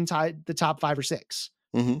likely he's inside the top 5 or 6,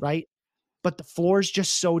 right? But the floor is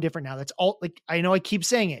just so different now. That's all, like, I know I keep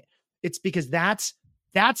saying it. It's because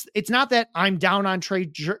it's not that I'm down on Trey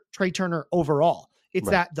Turner overall. It's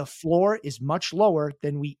that the floor is much lower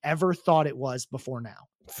than we ever thought it was before now.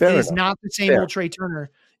 It is not the same old Trey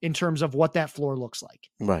Turner in terms of what that floor looks like.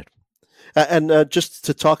 Right. And just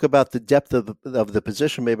to talk about the depth of the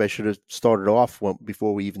position, maybe I should have started off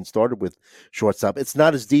before we even started with shortstop. It's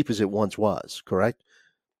not as deep as it once was, correct?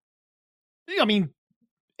 I mean,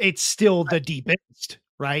 it's still the deepest,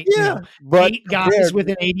 right? Yeah, but 8 guys with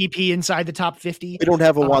an ADP inside the top 50. We don't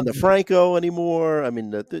have a Wander Franco anymore. I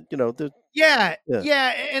mean, yeah,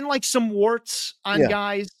 and like some warts on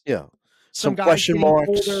guys. Yeah, some guys question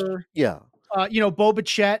marks. Older. Yeah. Bo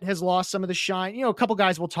Bichette has lost some of the shine. A couple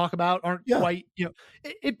guys we'll talk about aren't quite,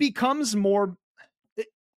 it becomes more,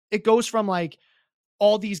 it goes from like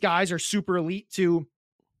all these guys are super elite to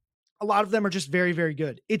a lot of them are just very, very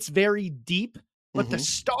good. It's very deep, but the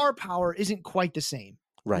star power isn't quite the same.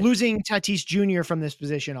 Right. Losing Tatis Jr. from this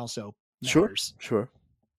position also matters. Sure.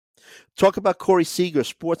 Talk about Corey Seager,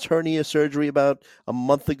 sports hernia surgery about a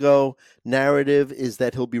month ago. Narrative is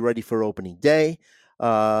that he'll be ready for opening day.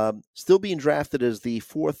 Still being drafted as the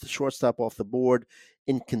 4th shortstop off the board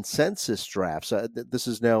in consensus drafts. This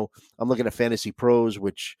is now, I'm looking at Fantasy Pros,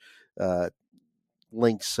 which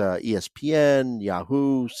links ESPN,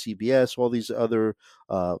 Yahoo, CBS, all these other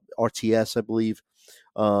RTS, I believe.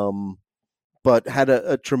 But had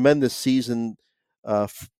a tremendous season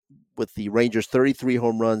with the Rangers, 33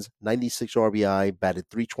 home runs, 96 RBI, batted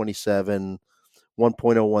 .327,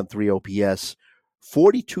 1.013 OPS.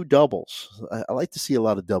 42 doubles. I like to see a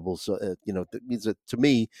lot of doubles. That means that to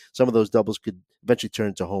me, some of those doubles could eventually turn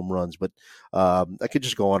into home runs, but I could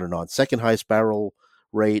just go on and on. Second highest barrel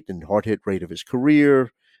rate and hard hit rate of his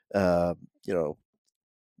career. His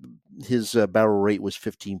barrel rate was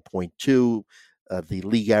 15.2. The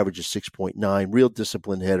league average is 6.9. Real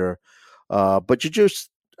disciplined hitter. But you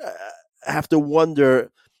just have to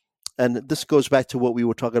wonder, and this goes back to what we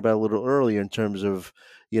were talking about a little earlier in terms of,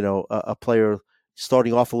 a player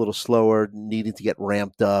starting off a little slower, needing to get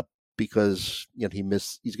ramped up because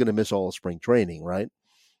he's going to miss all of spring training, right?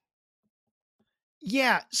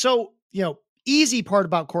 Yeah. So, easy part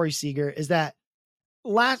about Corey Seager is that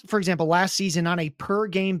last season on a per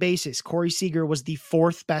game basis, Corey Seager was the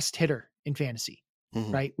 4th best hitter in fantasy,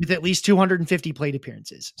 right? With at least 250 plate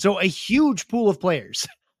appearances. So a huge pool of players.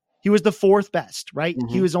 He was the 4th best, right?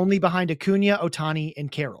 He was only behind Acuna, Ohtani,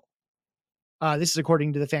 and Carroll. This is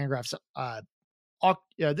according to the Fangraphs.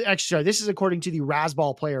 This is according to the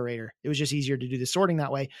Razzball Player Rater. It was just easier to do the sorting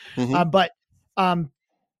that way.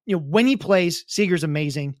 When he plays, Seager's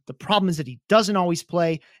amazing. The problem is that he doesn't always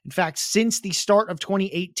play. In fact, since the start of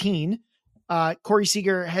 2018, Corey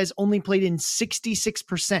Seager has only played in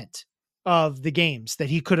 66% of the games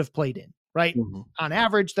that he could have played in, right? On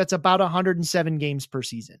average, that's about 107 games per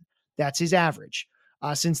season. That's his average.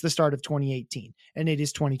 Since the start of 2018, and it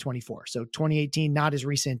is 2024. So 2018, not as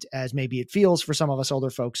recent as maybe it feels for some of us older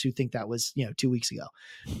folks who think that was, 2 weeks ago.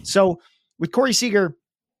 So with Corey Seager,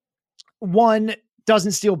 one,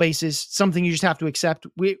 doesn't steal bases, something you just have to accept.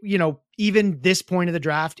 Even this point of the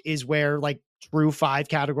draft is where like true 5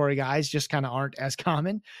 category guys just kind of aren't as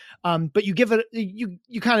common. But you give it,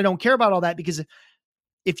 you kind of don't care about all that, because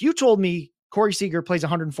if you told me Corey Seager plays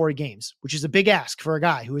 140 games, which is a big ask for a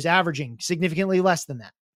guy who is averaging significantly less than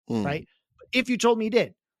that, right? But if you told me he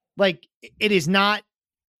did, like,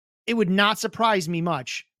 it would not surprise me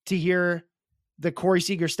much to hear the Corey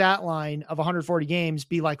Seager stat line of 140 games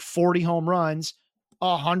be like 40 home runs,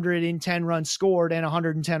 110 runs scored, and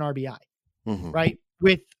 110 RBI, right?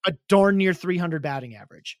 With a darn near 300 batting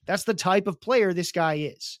average. That's the type of player this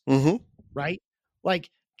guy is, right? Like,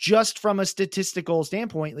 just from a statistical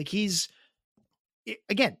standpoint, like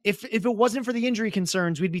again, if it wasn't for the injury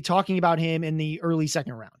concerns, we'd be talking about him in the early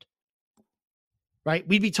second round, right?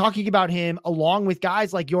 We'd be talking about him along with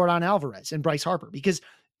guys like Yordan Alvarez and Bryce Harper, because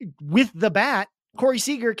with the bat, Corey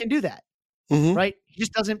Seager can do that, right? He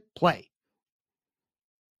just doesn't play.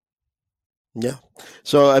 Yeah.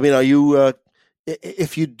 So, I mean, are you,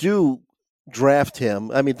 if you do draft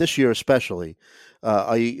him, I mean, this year especially,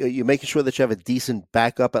 are you making sure that you have a decent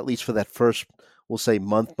backup, at least for that first, we'll say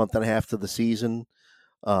month and a half to the season?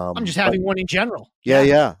 I'm just Like, having one in general. yeah,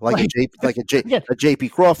 Yeah. yeah, like a Like, J, like again, a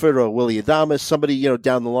JP Crawford or Willie Adames, somebody,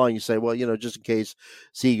 down the line, you say, well, just in case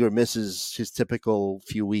Seager misses his typical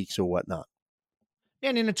few weeks or whatnot.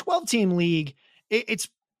 and in a 12-team league, it's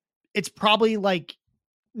probably like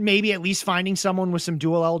maybe at least finding someone with some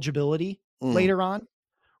dual eligibility Mm, later on,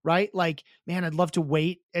 right? Like, man, I'd love to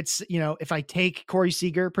wait. It's, if I take Corey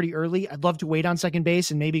Seager pretty early, I'd love to wait on second base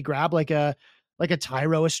and maybe grab like a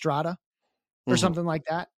Tyro Estrada or mhm, something like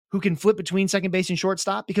that, who can flip between second base and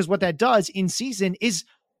shortstop. Because what that does in season is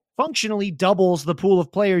functionally doubles the pool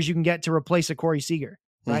of players you can get to replace a Corey Seager,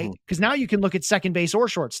 right? mhm, Because now you can look at second base or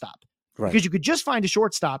shortstop, right. because you could just find a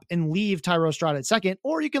shortstop and leave Tyro Estrada at second,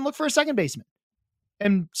 or you can look for a second baseman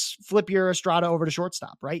and flip your Estrada over to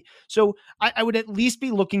shortstop, right? So I would at least be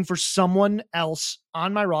looking for someone else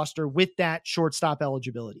on my roster with that shortstop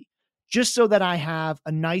eligibility, just so that I have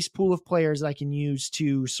a nice pool of players that I can use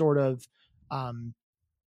to sort of um,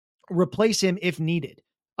 replace him if needed.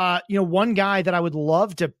 One guy that I would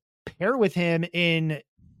love to pair with him in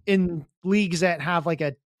leagues that have like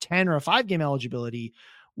a 10 or a 5 game eligibility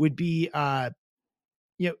would be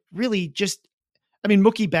really just, I mean,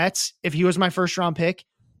 Mookie Betts, if he was my first round pick,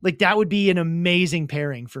 like that would be an amazing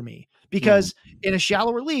pairing for me, Mhm, because in a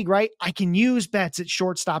shallower league, right, I can use Betts at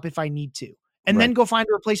shortstop if I need to, and right. then go find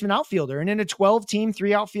a replacement outfielder. And in a 12-team,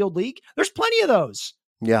 3 outfield league, there's plenty of those,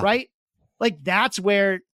 Yeah. right? Like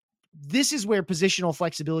this is where positional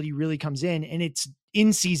flexibility really comes in, and it's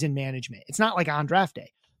in season management. It's not like on draft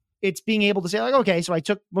day. It's being able to say like, okay, so I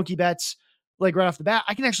took Mookie Betts like right off the bat.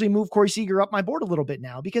 I can actually move Corey Seager up my board a little bit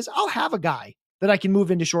now, because I'll have a guy that I can move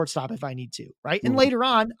into shortstop if I need to, right? And Mhm, later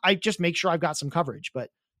on, I just make sure I've got some coverage. But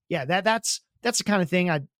yeah, that's the kind of thing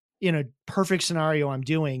in a perfect scenario I'm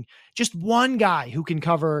doing. Just one guy who can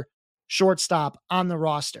cover shortstop on the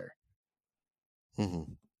roster.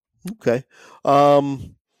 mhm. Okay.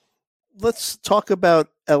 Um, let's talk about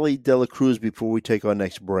Ellie De La Cruz before we take our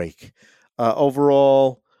next break.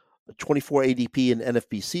 Overall, 24 ADP in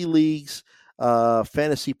NFBC leagues,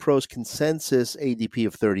 Fantasy Pros consensus ADP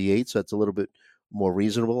of 38, so that's a little bit more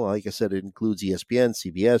reasonable. Like I said, it includes ESPN,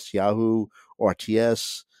 CBS, Yahoo,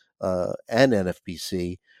 RTS, and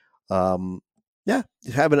NFBC. Um, yeah,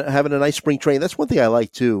 having a nice spring training. That's one thing I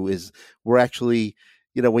like too. Is we're actually,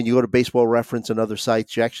 when you go to Baseball Reference and other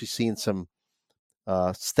sites, you're actually seeing some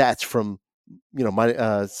stats from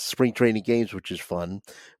my spring training games, which is fun.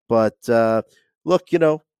 But look,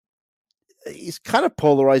 he's kind of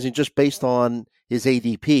polarizing just based on his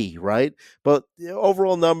ADP, right? But the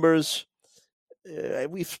overall numbers,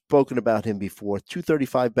 we've spoken about him before.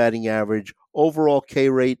 235 batting average, overall K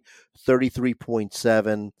rate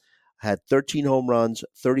 33.7, had 13 home runs,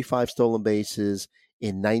 35 stolen bases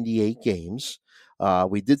in 98 games.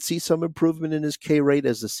 We did see some improvement in his K rate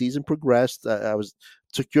as the season progressed.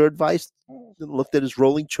 Took your advice, looked at his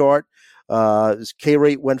rolling chart. His K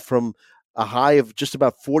rate went from a high of just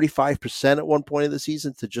about 45% at one point of the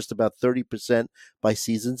season to just about 30% by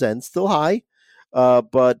season's end. Still high,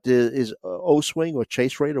 but his O swing or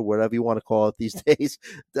chase rate or whatever you want to call it these days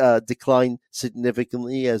declined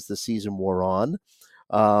significantly as the season wore on.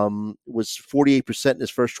 Was 48% in his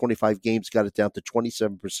first 25 games, got it down to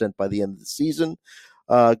 27% by the end of the season.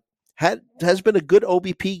 Has been a good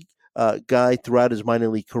OBP guy throughout his minor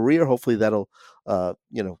league career. Hopefully that'll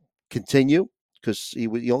continue, because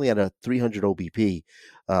he only had a 300 OBP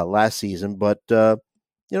last season, but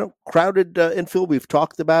crowded infield. We've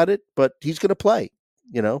talked about it, but he's going to play.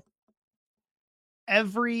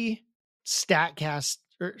 Every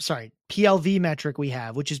PLV metric we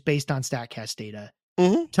have, which is based on StatCast data,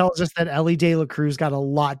 Mm-hmm. tells us that Ellie De La Cruz got a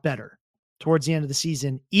lot better towards the end of the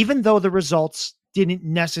season, even though the results didn't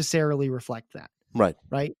necessarily reflect that. Right.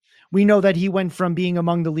 Right. We know that he went from being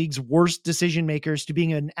among the league's worst decision makers to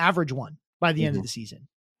being an average one by the end of the season.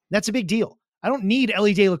 That's a big deal. I don't need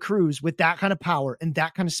Ellie De La Cruz with that kind of power and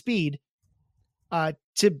that kind of speed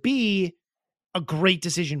to be a great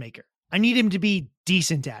decision maker. I need him to be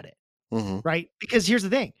decent at it. Mm-hmm. Right. Because here's the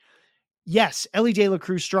thing. Yes, Ellie De La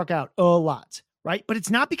Cruz struck out a lot, right? But it's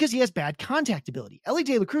not because he has bad contact ability. Ellie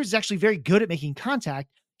De La Cruz is actually very good at making contact.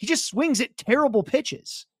 He just swings at terrible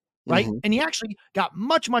pitches, right? Mm-hmm. And he actually got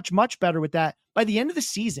much, much, much better with that by the end of the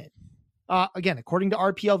season. Again, according to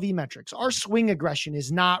our PLV metrics, our swing aggression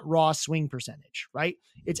is not raw swing percentage, right?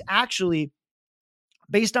 It's actually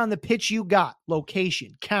based on the pitch you got,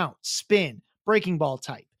 location, count, spin, breaking ball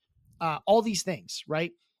type, all these things,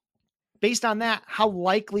 right? Based on that, how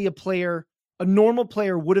likely a player a normal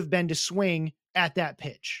player would have been to swing at that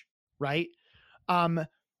pitch, right?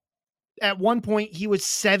 At one point he was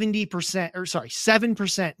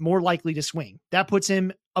 7% more likely to swing. That puts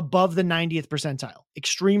him above the 90th percentile,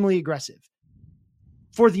 extremely aggressive.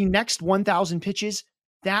 For the next 1,000 pitches,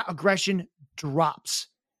 that aggression drops,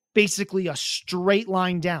 basically a straight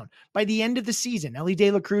line down. By the end of the season, Elly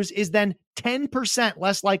De La Cruz is then 10%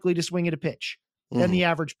 less likely to swing at a pitch than the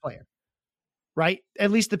average player, right?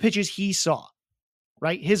 At least the pitches he saw,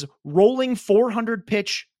 right? His rolling 400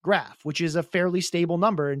 pitch graph, which is a fairly stable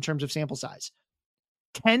number in terms of sample size,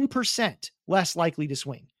 10% less likely to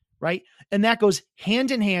swing, right? And that goes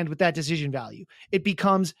hand in hand with that decision value. It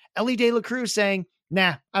becomes Elly De La Cruz saying,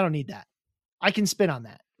 nah, I don't need that. I can spin on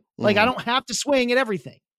that. Like, I don't have to swing at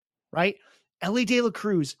everything, right? Elly De La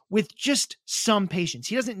Cruz, with just some patience,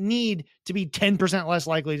 he doesn't need to be 10% less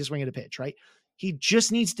likely to swing at a pitch, right? He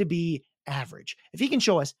just needs to be average. If he can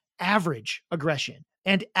show us average aggression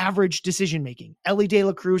and average decision-making, Elly De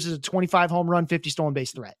La Cruz is a 25 home run, 50 stolen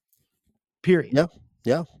base threat, period. Yeah.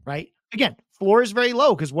 Yeah. Right. Again, floor is very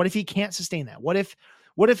low, because what if he can't sustain that? What if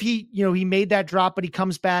he, he made that drop, but he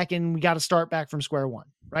comes back and we got to start back from square one,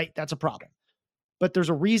 right? That's a problem. But there's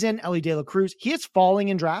a reason Elly De La Cruz, he is falling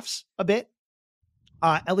in drafts a bit.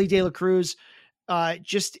 Elly De La Cruz,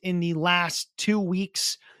 just in the last 2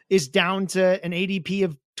 weeks, is down to an ADP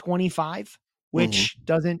of 25, which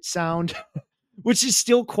doesn't sound, which is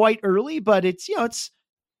still quite early, but it's, it's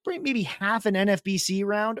maybe half an NFBC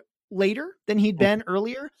round later than he'd been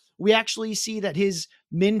earlier. We actually see that his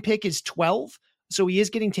min pick is 12. So he is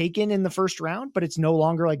getting taken in the first round, but it's no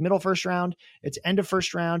longer like middle first round. It's end of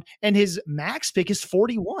first round. And his max pick is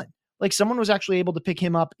 41. Like, someone was actually able to pick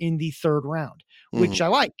him up in the third round, which I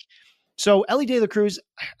like. So Elly De La Cruz,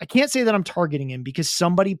 I can't say that I'm targeting him because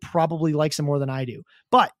somebody probably likes him more than I do,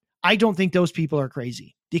 but I don't think those people are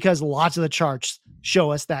crazy, because lots of the charts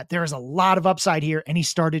show us that there is a lot of upside here, and he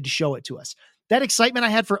started to show it to us. That excitement I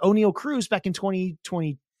had for O'Neal Cruz back in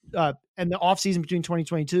 2020, and the offseason between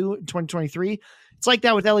 2022 and 2023, it's like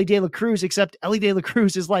that with Elly De La Cruz, except Elly De La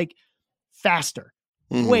Cruz is like faster.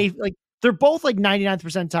 Way, like, they're both like 99th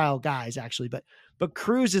percentile guys, actually, but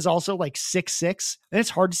Cruz is also like 6'6", and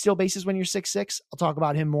it's hard to steal bases when you're 6'6". I'll talk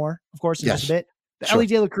about him more, of course, in just a bit. But Elly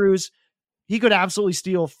De La Cruz, he could absolutely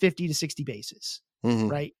steal 50 to 60 bases,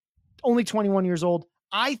 right? Only 21 years old.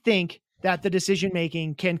 I think that the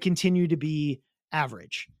decision-making can continue to be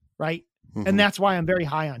average, right? And that's why I'm very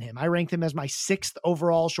high on him. I ranked him as my 6th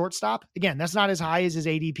overall shortstop. Again, that's not as high as his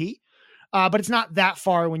ADP, but it's not that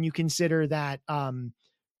far when you consider that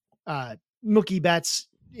Mookie Betts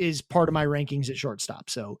is part of my rankings at shortstop.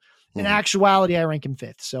 So in actuality, I rank him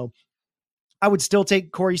 5th. So I would still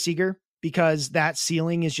take Corey Seager, because that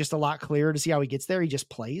ceiling is just a lot clearer to see how he gets there. He just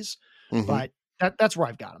plays, but that's where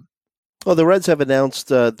I've got him. Well, the Reds have announced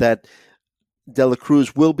that De La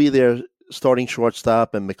Cruz will be their starting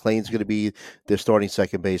shortstop, and McLean's going to be their starting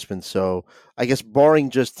second baseman. So I guess barring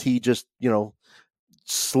he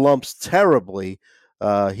slumps terribly,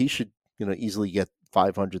 he should, easily get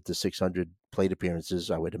 500 to 600 plate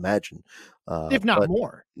appearances, I would imagine. If not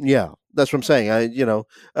more. Yeah, that's what I'm saying.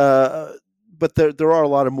 But there are a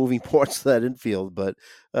lot of moving parts to that infield, but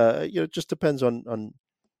it just depends on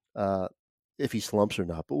if he slumps or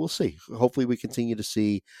not. But we'll see. Hopefully we continue to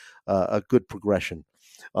see a good progression.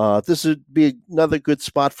 This would be another good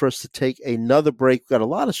spot for us to take another break. We've got a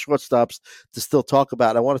lot of shortstops to still talk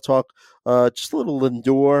about. I want to talk just a little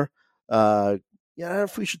Lindor. I don't know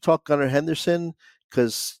if we should talk Gunnar Henderson,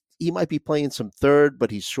 because he might be playing some third,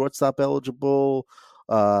 but he's shortstop eligible.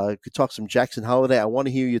 Could talk some Jackson Holiday. I want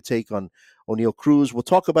to hear your take on O'Neal Cruz. We'll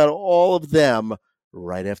talk about all of them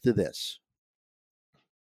right after this.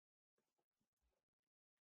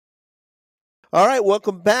 All right,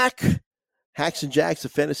 welcome back. Hacks and Jacks, the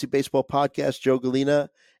Fantasy Baseball Podcast. Joe Galena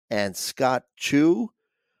and Scott Chu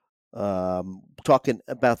talking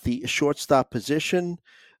about the shortstop position.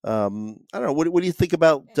 I don't know. What do you think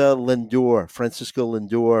about Lindor, Francisco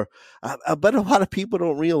Lindor? I bet a lot of people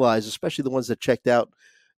don't realize, especially the ones that checked out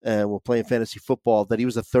and were playing fantasy football, that he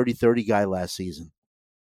was a 30-30 guy last season.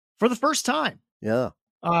 For the first time. Yeah.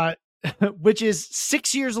 Which is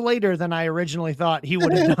 6 years later than I originally thought he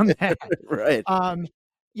would have done that. Right.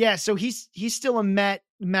 Yeah, so he's still a Met.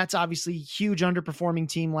 Mets obviously huge underperforming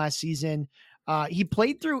team last season. He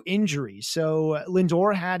played through injuries. So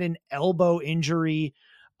Lindor had an elbow injury.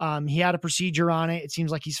 He had a procedure on it. It seems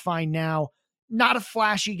like he's fine now. Not a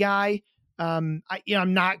flashy guy. I'm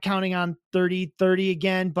not counting on 30-30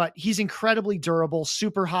 again, but he's incredibly durable,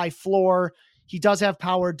 super high floor. He does have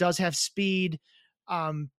power, does have speed.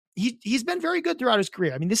 he's been very good throughout his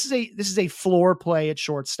career. I mean, this is a floor play at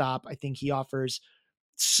shortstop. I think he offers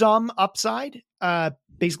some upside.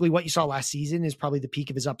 Basically what you saw last season is probably the peak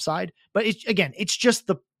of his upside, but it's just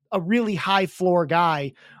a really high floor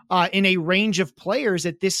guy in a range of players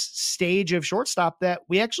at this stage of shortstop that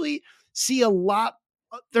we actually see a lot.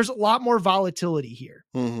 There's a lot more volatility here.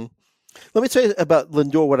 Mm-hmm. Let me tell you about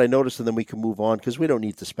Lindor, what I noticed, and then we can move on because we don't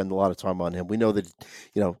need to spend a lot of time on him. We know that,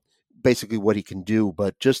 basically what he can do,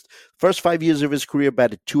 but just first 5 years of his career,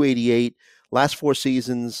 batted .288. Last 4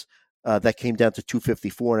 seasons, that came down to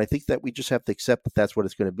 .254, and I think that we just have to accept that that's what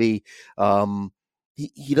it's going to be.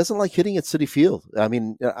 He doesn't like hitting at Citi Field. I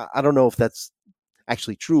mean, I don't know if that's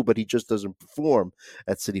actually true, but he just doesn't perform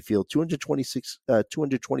at Citi Field.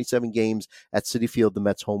 227 games at Citi Field, the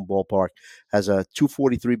Mets' home ballpark, has a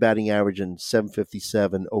 .243 batting average and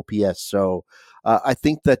 .757 OPS. So I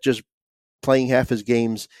think that just playing half his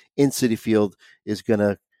games in Citi Field is going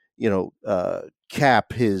to,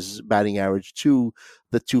 cap his batting average to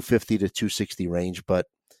the .250 to .260 range. But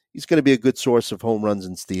he's going to be a good source of home runs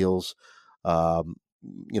and steals.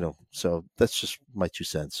 So that's just my 2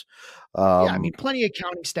 cents. I mean, plenty of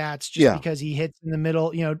counting stats just because he hits in the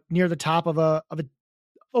middle, near the top of a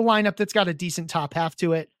lineup that's got a decent top half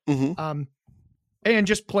to it. Mm-hmm. And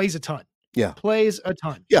just plays a ton. Yeah. Plays a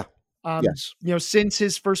ton. Yeah. Yes. Since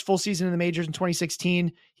his first full season in the majors in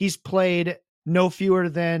 2016, he's played no fewer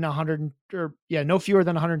than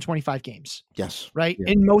 125 games. Yes. Right.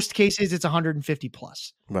 Yeah. In most cases, it's 150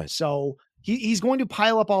 plus. Right. So he's going to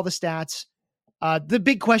pile up all the stats. The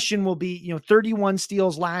big question will be, 31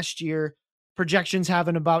 steals last year. Projections have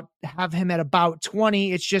him at about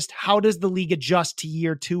 20. It's just, how does the league adjust to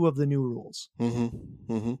year 2 of the new rules?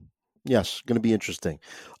 Mm-hmm. Mm-hmm. Yes, going to be interesting.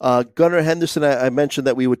 Gunnar Henderson, I mentioned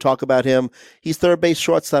that we would talk about him. He's third base,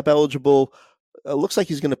 shortstop eligible. Looks like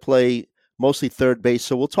he's going to play mostly third base.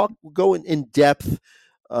 So we'll go in depth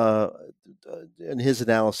in his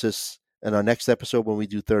analysis in our next episode when we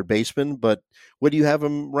do third baseman. But where do you have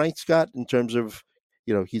him ranked, Scott, in terms of,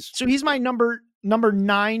 he's my number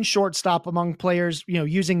 9 shortstop among players,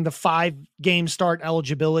 using the 5-game start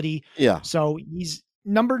eligibility. Yeah. So he's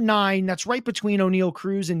number 9. That's right between O'Neal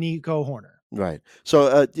Cruz and Nico Horner. Right.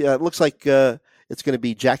 So it looks like it's going to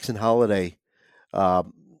be Jackson Holliday.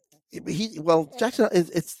 Jackson.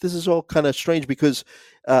 This is all kind of strange because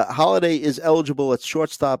Holliday is eligible at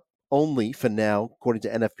shortstop only for now, according to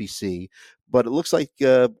NFBC. But it looks like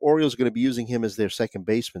Orioles are going to be using him as their second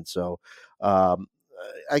baseman. So I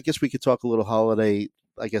guess we could talk a little Holliday,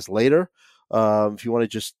 later, if you want to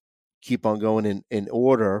just keep on going in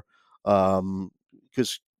order.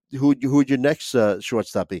 Because who would your next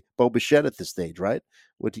shortstop be? Bo Bichette at this stage, right?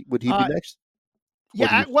 Would he be next?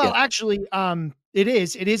 Actually, it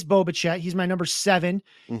is Bo Bichette. He's my number 7.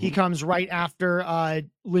 Mm-hmm. He comes right after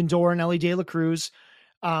Lindor and Elly De La Cruz.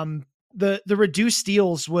 The reduced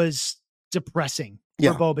steals was depressing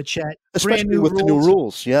for Bo Bichette, especially with the new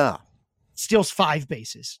rules. Yeah, steals 5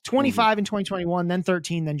 bases, 25 in 2021, then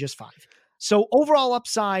 13, then just 5. So overall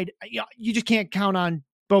upside, you just can't count on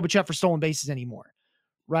Bo Bichette for stolen bases anymore,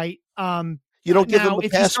 right? You don't give him a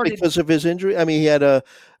pass because of his injury. I mean, he had a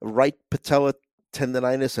right patella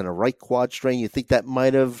tendonitis and a right quad strain. You think that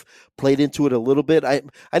might have played into it a little bit? I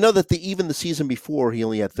know that even the season before he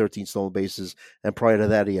only had 13 stolen bases, and prior to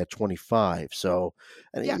that he had 25. So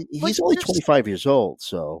he's only 25 years old.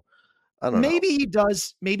 So I don't know.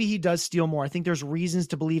 Maybe he does steal more. I think there's reasons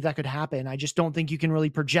to believe that could happen. I just don't think you can really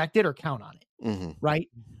project it or count on it. Mm-hmm. Right.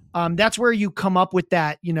 That's where you come up with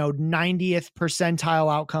that, 90th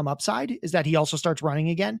percentile outcome upside, is that he also starts running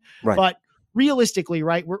again. Right. But realistically,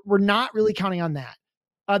 right, we're not really counting on that.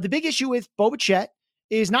 The big issue with Bo Bichette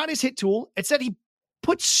is not his hit tool. It's that he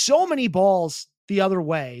puts so many balls the other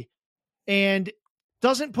way and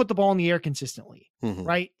doesn't put the ball in the air consistently, mm-hmm.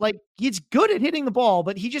 right? Like, he's good at hitting the ball,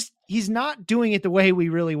 but he's not doing it the way we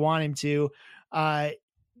really want him to. I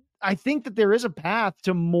think that there is a path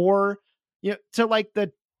to more, to like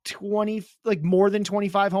the 20, like more than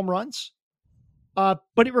 25 home runs. But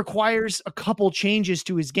it requires a couple changes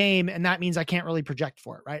to his game, and that means I can't really project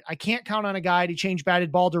for it, right? I can't count on a guy to change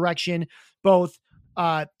batted ball direction, both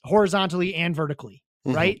horizontally and vertically,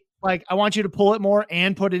 mm-hmm. right? Like, I want you to pull it more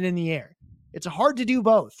and put it in the air. It's hard to do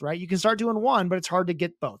both, right? You can start doing one, but it's hard to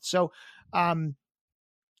get both. So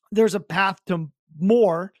there's a path to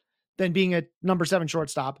more than being a number 7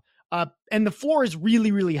 shortstop. And the floor is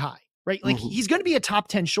really, really high, right? Like, mm-hmm. he's going to be a top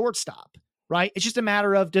 10 shortstop, right? It's just a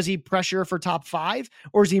matter of, does he pressure for top 5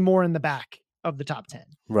 or is he more in the back of the top 10?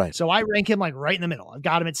 Right. So I rank him like right in the middle. I've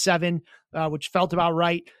got him at 7, which felt about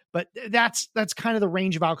right, but that's kind of the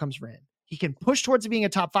range of outcomes for him. He can push towards being a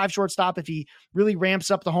top 5 shortstop if he really ramps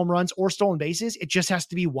up the home runs or stolen bases. It just has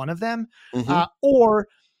to be one of them. Or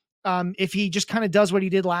if he just kind of does what he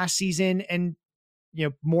did last season and,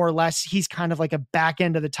 more or less, he's kind of like a back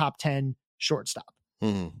end of the top 10 shortstop,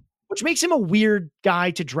 which makes him a weird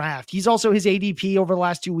guy to draft. He's also, his ADP over the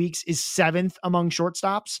last 2 weeks is 7th among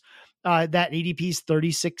shortstops. That ADP is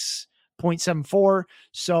 36.74.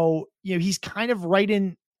 So, he's kind of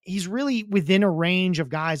he's really within a range of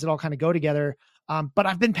guys that all kind of go together. But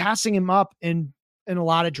I've been passing him up in a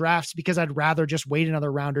lot of drafts because I'd rather just wait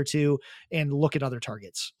another round or two and look at other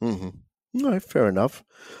targets. All right, fair enough.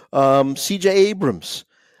 CJ Abrams,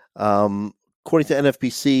 according to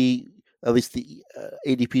NFBC, at least the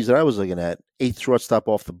ADPs that I was looking at, 8th shortstop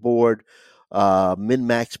off the board,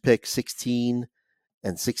 min-max pick 16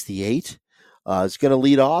 and 68. It's going to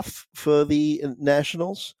lead off for the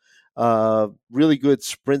Nationals. Really good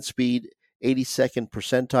sprint speed, 82nd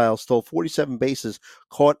percentile, stole 47 bases,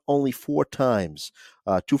 caught only 4 times,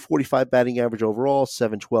 245 batting average overall,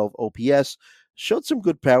 712 OPS, showed some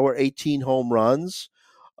good power, 18 home runs.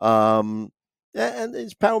 And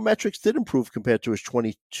his power metrics did improve compared to his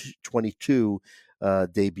 2022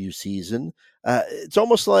 debut season. It's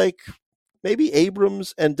almost like maybe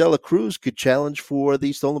Abrams and De La Cruz could challenge for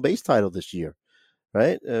the stolen base title this year,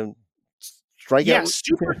 right?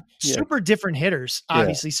 Super different hitters,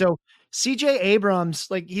 obviously. Yeah. So CJ Abrams,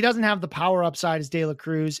 he doesn't have the power upside as De La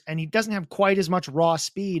Cruz, and he doesn't have quite as much raw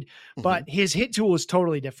speed, but his hit tool is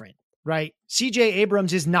totally different, right? CJ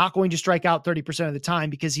Abrams is not going to strike out 30% of the time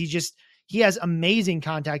because he has amazing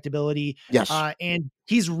contact ability. Yes. And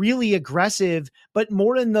he's really aggressive, but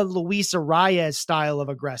more in the Luis Arias style of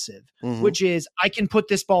aggressive, which is, I can put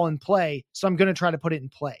this ball in play, so I'm going to try to put it in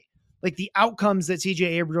play. Like the outcomes that CJ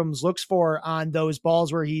Abrams looks for on those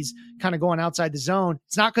balls where he's kind of going outside the zone,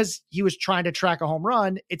 it's not because he was trying to track a home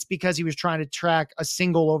run. It's because he was trying to track a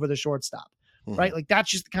single over the shortstop, right? Like that's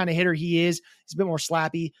just the kind of hitter he is. He's a bit more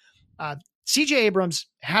slappy. CJ Abrams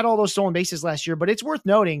had all those stolen bases last year, but it's worth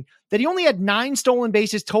noting that he only had 9 stolen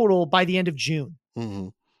bases total by the end of June.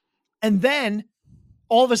 And then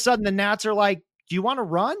all of a sudden the Nats are like, do you want to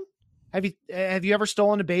run? Have you ever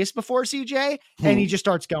stolen a base before, CJ? And he just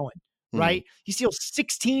starts going. Right. He steals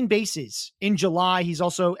 16 bases in July. He's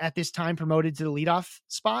also at this time promoted to the leadoff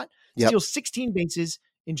spot. Steals 16 bases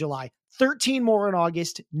in July, 13 more in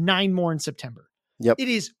August, 9 more in September. It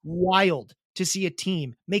is wild to see a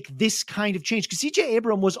team make this kind of change, because CJ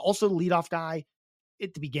Abrams was also the leadoff guy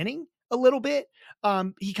at the beginning a little bit.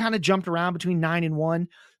 He kind of jumped around between 9 and 1.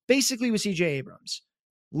 Basically with CJ Abrams,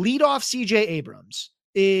 leadoff CJ Abrams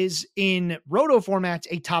is in roto formats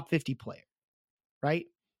a top 50 player, right?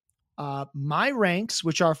 My ranks,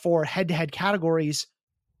 which are for head-to-head categories,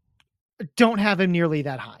 don't have him nearly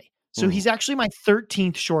that high. So he's actually my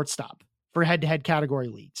 13th shortstop for head-to-head category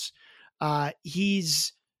leagues.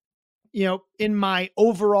 He's, in my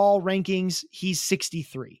overall rankings, he's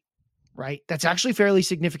 63, right? That's actually fairly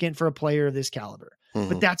significant for a player of this caliber.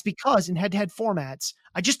 But that's because in head-to-head formats,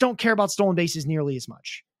 I just don't care about stolen bases nearly as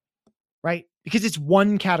much, right? Because it's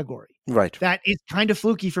one category. Right. That is kind of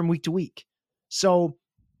fluky from week to week. So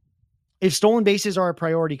if stolen bases are a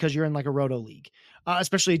priority because you're in like a roto league,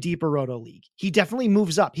 especially a deeper roto league, he definitely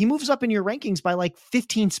moves up. He moves up in your rankings by like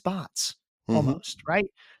 15 spots almost, right?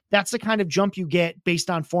 That's the kind of jump you get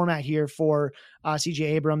based on format here for CJ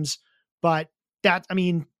Abrams. But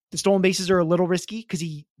the stolen bases are a little risky because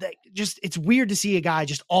it's weird to see a guy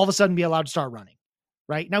just all of a sudden be allowed to start running,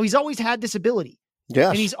 right? Now, he's always had this ability. Yes.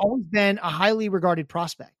 And he's always been a highly regarded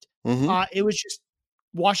prospect. It was just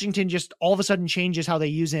Washington just all of a sudden changes how they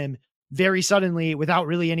use him very suddenly without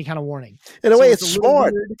really any kind of warning. In a way, it's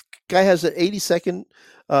smart. Guy has an 82nd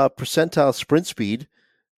percentile sprint speed.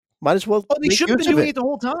 Might as well. Oh, they should have been doing it the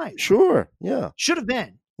whole time. Sure. Yeah. Should have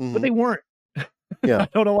been, but they weren't. Yeah. I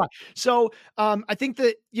don't know why. So I think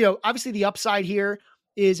that, obviously the upside here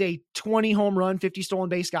is a 20 home run, 50 stolen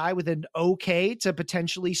base guy with an okay to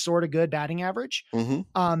potentially sort of good batting average.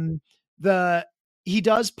 He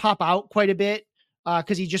does pop out quite a bit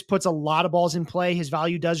because he just puts a lot of balls in play. His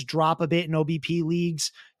value does drop a bit in OBP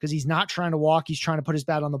leagues because he's not trying to walk. He's trying to put his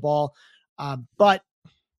bat on the ball. But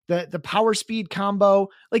the power speed combo,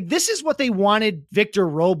 like this is what they wanted Victor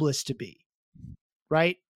Robles to be,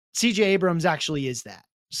 right? CJ Abrams actually is that.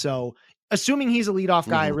 So assuming he's a leadoff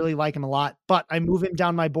guy, I really like him a lot, but I move him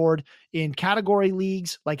down my board in category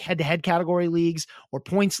leagues, like head-to-head category leagues or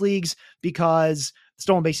points leagues, because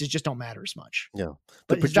stolen bases just don't matter as much. Yeah.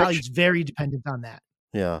 But his value is very dependent on that.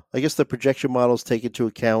 Yeah. I guess the projection models take into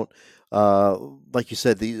account, like you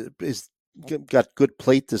said, he's got good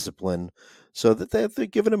plate discipline. So that they're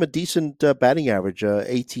giving him a decent batting average.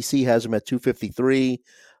 ATC has him at 253.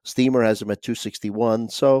 Steamer has him at 261.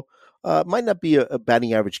 So might not be a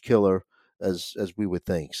batting average killer as we would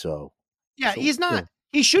think. So yeah, he's not.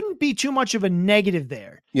 He shouldn't be too much of a negative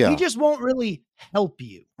there. Yeah. He just won't really help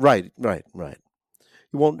you. Right.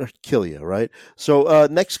 He won't kill you, right? So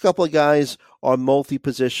next couple of guys are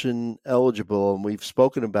multi-position eligible, and we've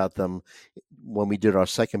spoken about them when we did our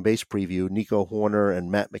second base preview. Nico Horner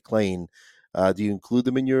and Matt McLain. Do you include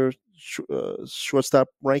them in your shortstop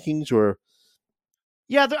rankings, or?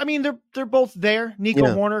 Yeah, they're both there.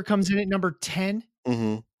 Nico Horner comes in at number 10.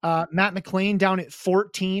 Mm-hmm. Matt McLain down at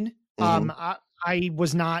 14. Mm-hmm. I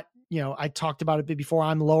was not, I talked about it a bit before.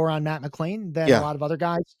 I'm lower on Matt McLain than a lot of other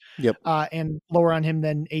guys. Yep. And lower on him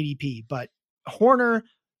than ADP. But Horner,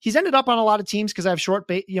 he's ended up on a lot of teams because I have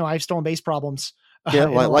I have stolen base problems. Yeah,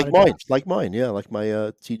 like mine. Yeah, like my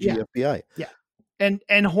TGFBI. Yeah.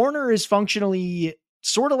 And Horner is functionally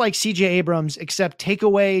sort of like CJ Abrams, except take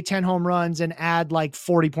away 10 home runs and add like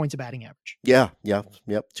 40 points of batting average. Yeah. Yep.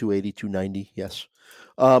 280, 290. Yes.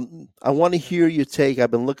 I want to hear your take.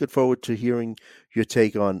 I've been looking forward to hearing your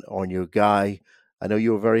take on your guy. I know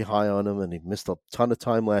you were very high on him, and he missed a ton of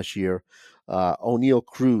time last year. O'Neal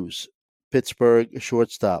Cruz, Pittsburgh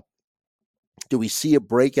shortstop. Do we see a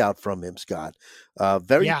breakout from him, Scott?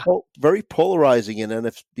 Very polarizing in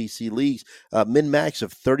NFBC leagues. Min max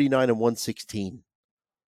of 39 and 116.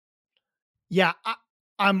 Yeah,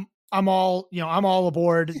 I'm all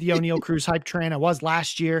aboard the O'Neal Cruz hype train. I was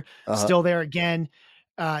last year, still there again.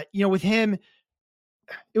 With him,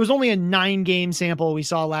 it was only a 9-game sample we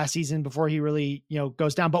saw last season before he really,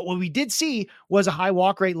 goes down. But what we did see was a high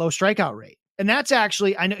walk rate, low strikeout rate. And that's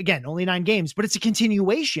actually, I know, again, only 9 games, but it's a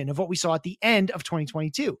continuation of what we saw at the end of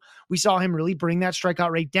 2022. We saw him really bring that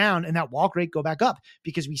strikeout rate down and that walk rate go back up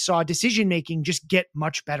because we saw decision-making just get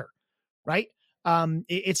much better, right?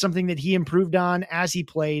 It's something that he improved on as he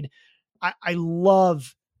played. I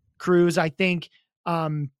love Cruz. I think,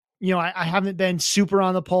 I haven't been super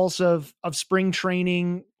on the pulse of spring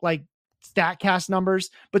training, like StatCast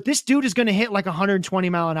numbers, but this dude is going to hit like 120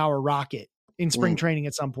 mile an hour rocket in spring training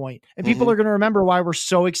at some point. And people are going to remember why we're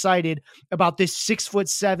so excited about this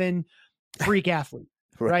 6'7" freak athlete,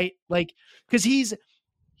 right? Like, cause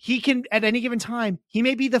he can at any given time, he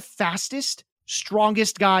may be the fastest,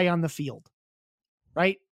 strongest guy on the field,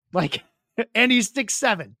 right? Like, and he's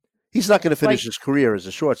 6'7". He's not going to finish his career as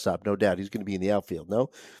a shortstop, no doubt. He's going to be in the outfield, no?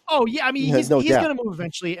 Oh, yeah. I mean, he's going to move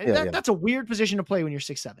eventually. That's a weird position to play when you're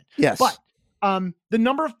 6'7". Yes. But the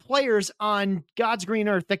number of players on God's green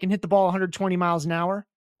earth that can hit the ball 120 miles an hour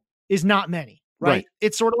is not many, right?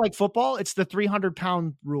 It's sort of like football. It's the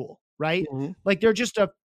 300-pound rule, right? Mm-hmm. Like they're just a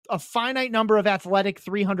finite number of athletic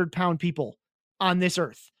 300-pound people on this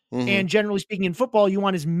earth. Mm-hmm. And generally speaking, in football, you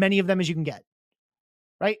want as many of them as you can get,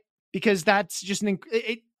 right? Because that's just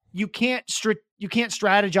you can't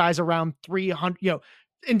strategize around 300,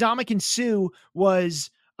 Ndamukong Suh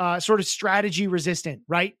was sort of strategy resistant,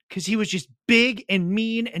 right? Because he was just big and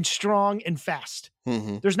mean and strong and fast.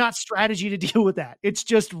 Mm-hmm. There's not strategy to deal with that. It's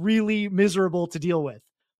just really miserable to deal with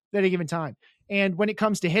at any given time. And when it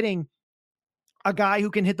comes to hitting, a guy who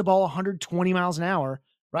can hit the ball 120 miles an hour,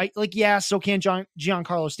 right? Like, yeah, so can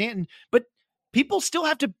Giancarlo Stanton, but people still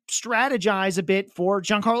have to strategize a bit for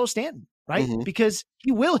Giancarlo Stanton, right? Mm-hmm. Because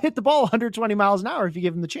he will hit the ball 120 miles an hour if you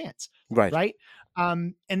give him the chance. Right.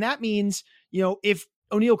 And that means, if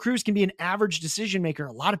O'Neal Cruz can be an average decision maker,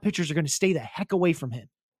 a lot of pitchers are going to stay the heck away from him.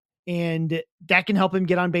 And that can help him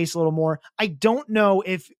get on base a little more. I don't know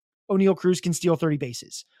if O'Neal Cruz can steal 30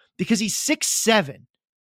 bases because he's 6'7".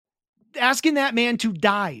 Asking that man to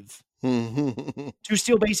dive to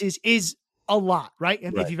steal bases is a lot, right?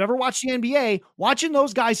 If you've ever watched the NBA, watching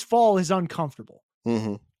those guys fall is uncomfortable.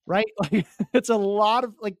 Mm-hmm. Right? Like, it's a lot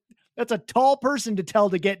of that's a tall person to tell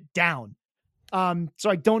to get down. So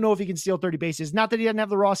I don't know if he can steal 30 bases. Not that he doesn't have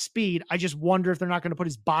the raw speed. I just wonder if they're not going to put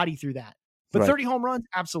his body through that. But 30 home runs,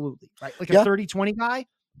 absolutely. Right? Like a 30-20 guy,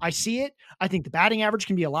 I see it. I think the batting average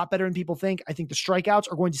can be a lot better than people think. I think the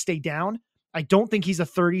strikeouts are going to stay down. I don't think he's a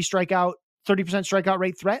 30% strikeout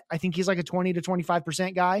rate threat. I think he's like a 20 to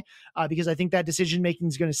 25% guy because I think that decision-making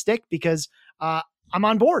is going to stick because I'm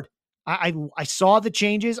on board. I saw the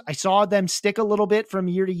changes. I saw them stick a little bit from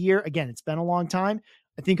year to year. Again, it's been a long time.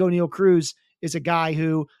 I think O'Neal Cruz is a guy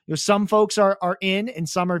who, some folks are in and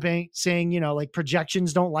some are saying, like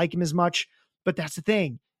projections don't like him as much. But that's the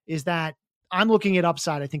thing is that I'm looking at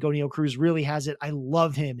upside. I think O'Neal Cruz really has it. I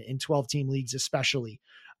love him in 12-team leagues, especially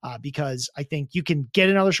because I think you can get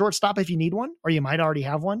another shortstop if you need one, or you might already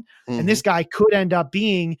have one. Mm-hmm. And this guy could end up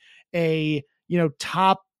being a,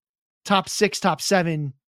 top 6, top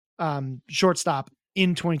 7 shortstop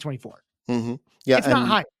in 2024. Mm-hmm. Yeah, if not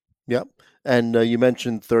higher. Yep. And you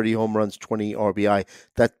mentioned 30 home runs, 20 RBI.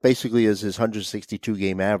 That basically is his 162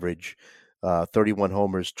 game average. 31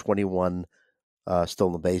 homers, 21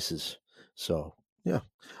 stolen bases. So yeah.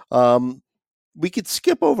 We could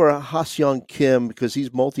skip over Ha-Seong Kim because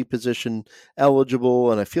he's multi-position eligible,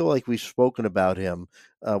 and I feel like we've spoken about him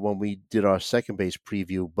when we did our second base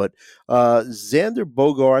preview. But Xander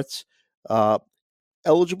Bogaerts,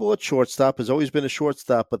 eligible at shortstop, has always been a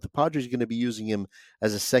shortstop, but the Padres are going to be using him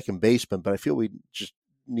as a second baseman. But I feel we just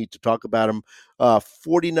need to talk about him.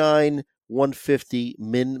 49, 150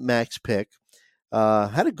 min max pick.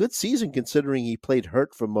 Had a good season considering he played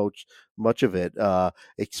hurt for much of it.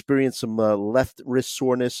 Experienced some left wrist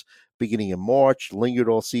soreness beginning in March, lingered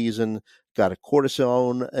all season, got a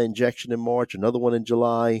cortisone injection in March, another one in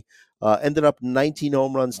July. Ended up 19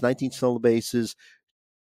 home runs, 19 stolen bases,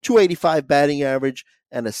 285 batting average,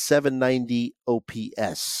 and a 790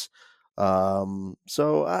 OPS. What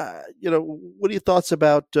are your thoughts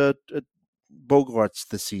about Bogaerts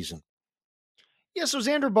this season? Yeah, so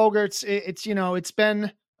Xander Bogaerts, it's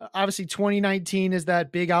been obviously 2019 is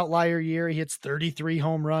that big outlier year. He hits 33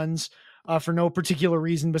 home runs for no particular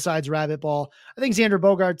reason besides rabbit ball. I think Xander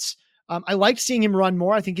Bogaerts, I like seeing him run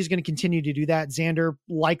more. I think he's going to continue to do that. Xander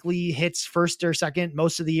likely hits first or second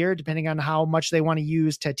most of the year, depending on how much they want to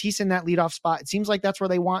use Tatis in that leadoff spot. It seems like that's where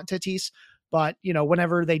they want Tatis, but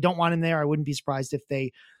whenever they don't want him there, I wouldn't be surprised if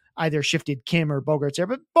they either shifted Kim or Bogaerts there,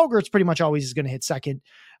 but Bogaerts pretty much always is going to hit second.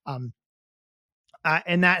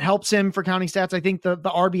 And that helps him for counting stats. I think the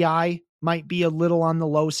RBI might be a little on the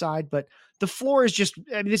low side, but the floor is this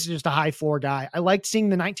is just a high floor guy. I liked seeing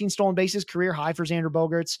the 19 stolen bases career high for Xander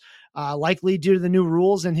Bogaerts, likely due to the new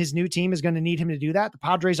rules, and his new team is going to need him to do that. The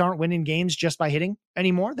Padres aren't winning games just by hitting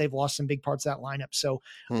anymore. They've lost some big parts of that lineup. So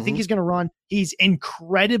I think he's going to run. He's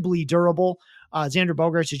incredibly durable. Xander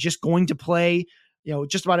Bogaerts is just going to play,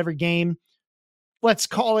 just about every game. Let's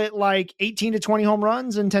call it like 18 to 20 home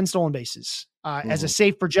runs and 10 stolen bases. As a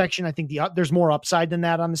safe projection, I think there's more upside than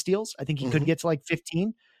that on the steals. I think he could get to like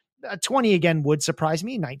 15. 20 again would surprise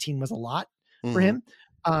me. 19 was a lot for him.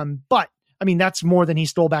 But I mean, that's more than he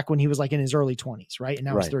stole back when he was like in his early 20s, right? And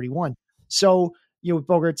now he's 31. So, with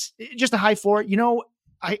Bogaerts, just a high floor.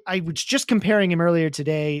 I was just comparing him earlier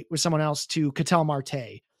today with someone else to Ketel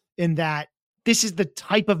Marte, in that this is the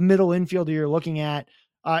type of middle infielder you're looking at.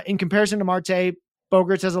 In comparison to Marte,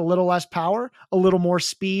 Bogaerts has a little less power, a little more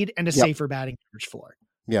speed, and a safer batting average floor.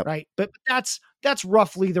 Yeah. Right. But that's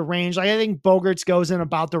roughly the range. I think Bogaerts goes in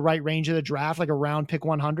about the right range of the draft, like around pick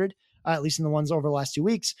 100, at least in the ones over the last 2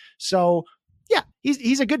 weeks. So yeah,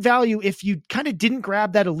 he's a good value if you kind of didn't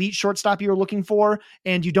grab that elite shortstop you were looking for,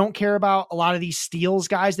 and you don't care about a lot of these steals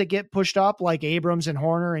guys that get pushed up like Abrams and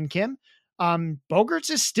Horner and Kim. Bogaerts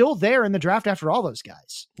is still there in the draft after all those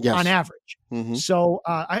guys on average. So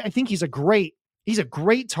I think he's a great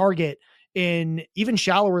target in even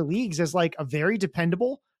shallower leagues as like a very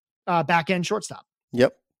dependable back end shortstop.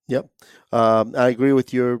 Yep. I agree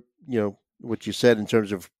with what you said in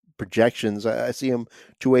terms of projections. I see him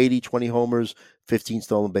 280, 20 homers, 15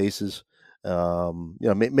 stolen bases.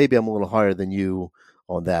 Maybe I'm a little higher than you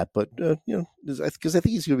on that, but because I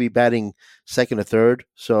think he's going to be batting second or third,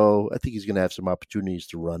 so I think he's going to have some opportunities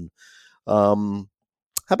to run. How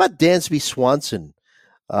about Dansby Swanson?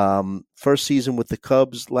 First season with the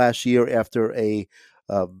Cubs last year after a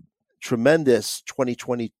tremendous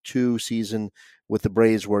 2022 season with the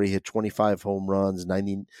Braves, where he hit 25 home runs,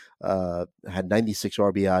 had 96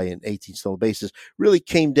 RBI and 18 stolen bases. Really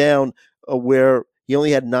came down where he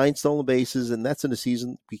only had 9 stolen bases, and that's in a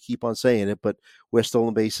season, we keep on saying it, but where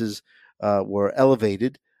stolen bases were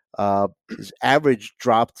elevated. His average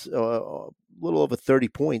dropped a little over 30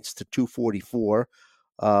 points to 244.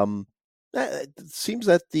 It seems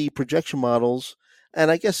that the projection models, and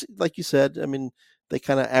I guess, like you said, I mean, they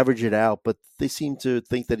kind of average it out, but they seem to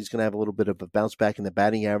think that he's going to have a little bit of a bounce back in the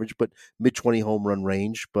batting average, but mid-20 home run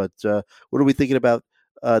range. But what are we thinking about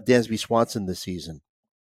Dansby Swanson this season?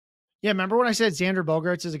 Yeah, remember when I said Xander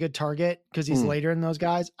Bogaerts is a good target because he's later in those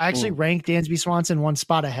guys? I actually ranked Dansby Swanson one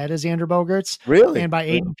spot ahead of Xander Bogaerts. Really? And by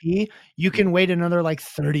ADP, you can wait another like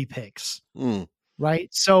 30 picks. Right?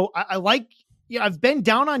 So I like... Yeah, I've been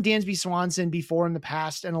down on Dansby Swanson before in the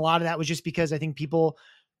past, and a lot of that was just because I think people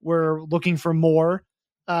were looking for more.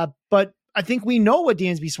 But I think we know what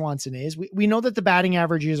Dansby Swanson is. We know that the batting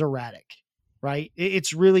average is erratic, right?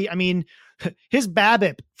 It's really, I mean, his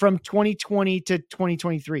BABIP from 2020 to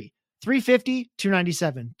 2023, 350,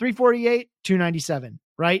 297, 348, 297,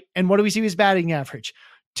 right? And what do we see his batting average?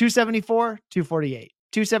 274, 248,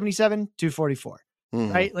 277, 244.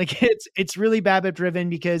 right? Like it's really BABIP driven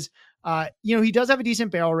because he does have a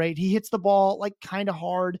decent barrel rate. He hits the ball like kind of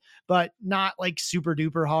hard, but not like super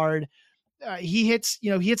duper hard. He hits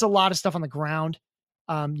a lot of stuff on the ground.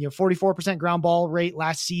 44% ground ball rate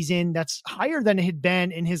last season. That's higher than it had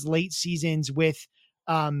been in his late seasons with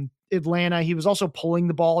Atlanta. He was also pulling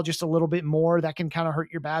the ball just a little bit more. That can kind of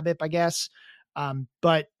hurt your BABIP, I guess.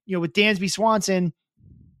 But with Dansby Swanson,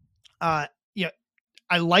 I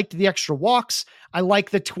liked the extra walks. I like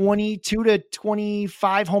the 22 to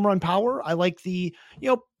 25 home run power. I like the,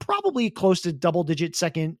 probably close to double digit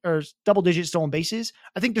stolen bases.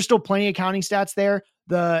 I think there's still plenty of counting stats there.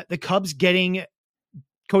 The Cubs getting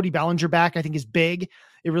Cody Bellinger back, I think, is big.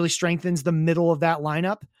 It really strengthens the middle of that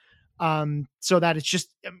lineup. So that it's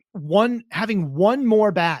just having one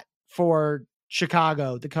more bat for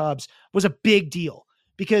Chicago, the Cubs, was a big deal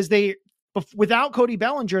because without Cody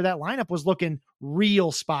Bellinger, that lineup was looking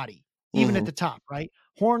real spotty, even at the top, right?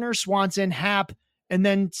 Horner, Swanson, Happ, and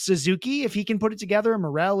then Suzuki, if he can put it together,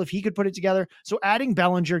 Morel, if he could put it together. So adding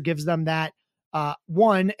Bellinger gives them that,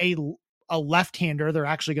 one, a left-hander they're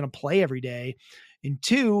actually going to play every day, and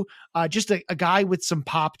two, just a guy with some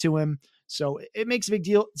pop to him. So it makes a big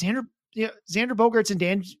deal. Xander Bogaerts and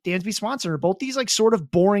Dansby Swanson are both these like sort of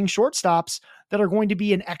boring shortstops that are going to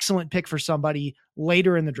be an excellent pick for somebody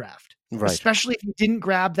later in the draft. Right. Especially if you didn't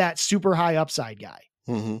grab that super high upside guy.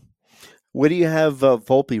 Where do you have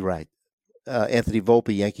Volpe right? Anthony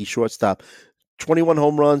Volpe, Yankee shortstop, 21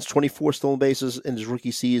 home runs, 24 stolen bases in his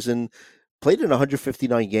rookie season, played in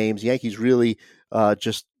 159 games. Yankees really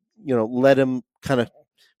just, let him kind of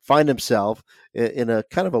find himself in a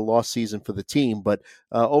kind of a lost season for the team, but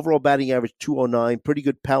overall batting average 209, pretty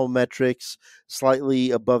good power metrics,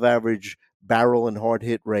 slightly above average barrel and hard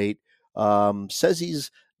hit rate. Says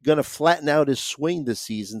he's going to flatten out his swing this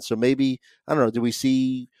season. So maybe, I don't know, do we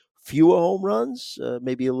see fewer home runs?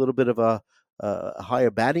 Maybe a little bit of a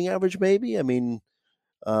higher batting average, maybe? I mean,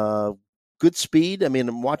 good speed. I mean,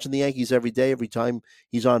 I'm watching the Yankees every day. Every time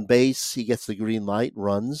he's on base, he gets the green light,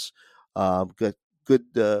 runs. Good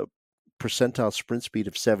percentile sprint speed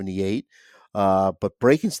of 78. But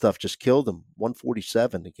breaking stuff just killed him.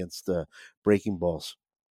 147 against breaking balls.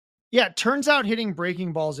 Yeah, it turns out hitting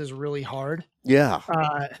breaking balls is really hard. Yeah.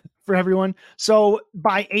 For everyone. So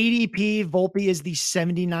by ADP, Volpe is the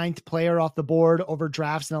 79th player off the board over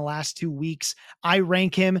drafts in the last 2 weeks. I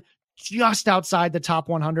rank him just outside the top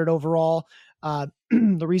 100 overall. The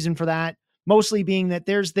reason for that mostly being that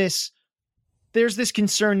there's this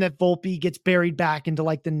concern that Volpe gets buried back into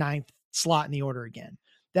like the 9th slot in the order again.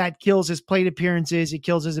 That kills his plate appearances. It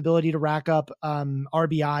kills his ability to rack up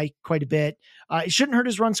RBI quite a bit. It shouldn't hurt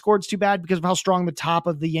his run scored too bad because of how strong the top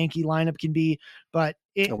of the Yankee lineup can be. But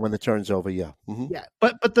when the turn's over, yeah. Yeah.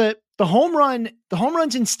 But the home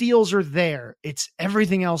runs and steals are there. It's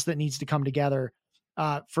everything else that needs to come together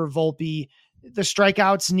for Volpe. The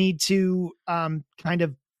strikeouts need to kind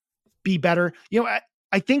of be better.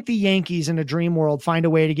 I think the Yankees in a dream world find a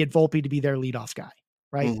way to get Volpe to be their leadoff guy.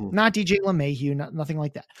 Right. Not DJ LeMahieu, nothing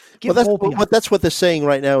like that. That's what they're saying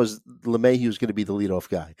right now is LeMahieu is going to be the leadoff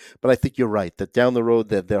guy. But I think you're right that down the road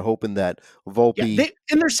that they're hoping that Volpe. Yeah,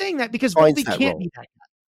 they're saying that because Volpe can't be that guy.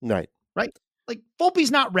 Right. Right. Like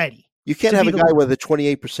Volpe's not ready. You can't have a guy with a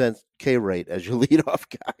 28% K rate as your leadoff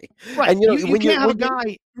guy. Right. And you can't have a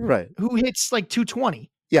guy who hits like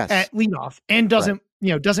 220 at leadoff and doesn't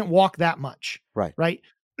walk that much. Right. Right.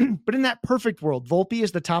 But in that perfect world, Volpe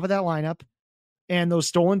is the top of that lineup. And those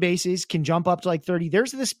stolen bases can jump up to like 30.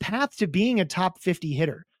 There's this path to being a top 50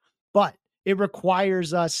 hitter, but it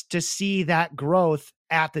requires us to see that growth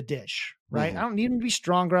at the dish, right? I don't need him to be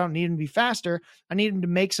stronger. I don't need him to be faster. I need him to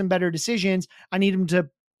make some better decisions. I need him to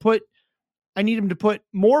put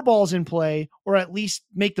more balls in play, or at least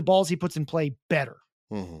make the balls he puts in play better.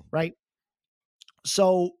 Right.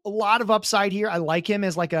 So a lot of upside here. I like him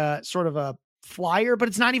as like a sort of a flyer, but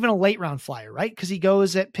it's not even a late round flyer, right? Because he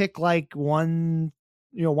goes at pick like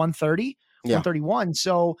 130, 131.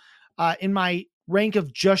 So in my rank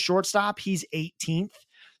of just shortstop, he's 18th.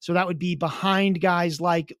 So that would be behind guys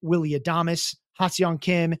like Willie Adames, Ha-Seong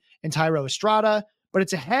Kim, and Thairo Estrada. But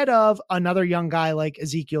it's ahead of another young guy like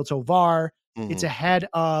Ezekiel Tovar. It's ahead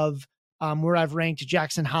of where I've ranked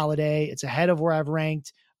Jackson Holiday. It's ahead of where I've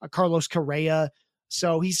ranked Carlos Correa.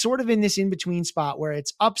 So he's sort of in this in-between spot where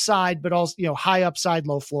it's upside, but also, high upside,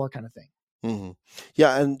 low floor kind of thing.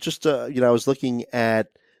 Yeah. And just, I was looking at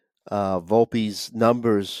Volpe's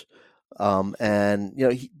numbers and,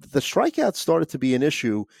 the strikeouts started to be an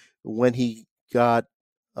issue when he got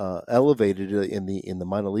elevated in the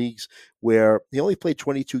minor leagues, where he only played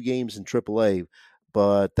 22 games in AAA,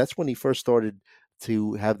 but that's when he first started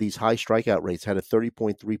to have these high strikeout rates. Had a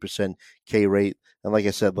 30.3% K rate, and like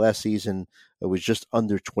I said, last season it was just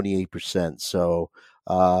under 28%. So,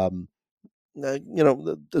 as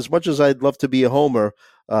much as I'd love to be a homer,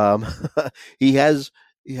 um, he has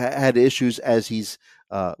had issues as he's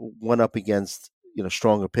went up against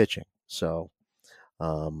stronger pitching. So.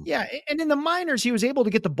 Yeah, and in the minors, he was able to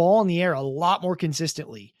get the ball in the air a lot more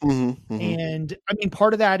consistently. And I mean,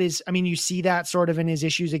 part of that is, you see that sort of in his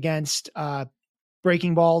issues against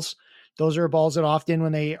breaking balls. Those are balls that often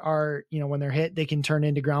when they are, when they're hit, they can turn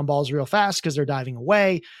into ground balls real fast because they're diving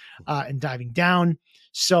away and diving down.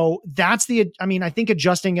 So that's I think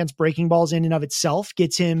adjusting against breaking balls in and of itself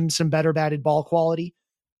gets him some better batted ball quality.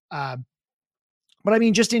 But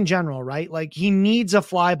just in general, right? Like he needs a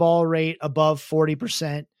fly ball rate above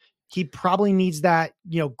 40%. He probably needs that,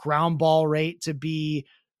 ground ball rate to be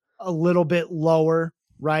a little bit lower,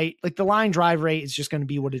 right? Like the line drive rate is just going to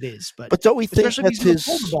be what it is. But don't we think that's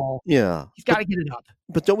his ball? Yeah, he's got to get it up.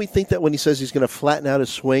 But don't we think that when he says he's going to flatten out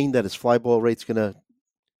his swing, that his fly ball rate's going to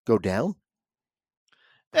go down?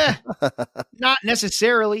 Not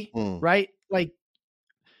necessarily, right? Like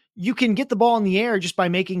you can get the ball in the air just by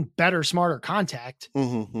making better, smarter contact,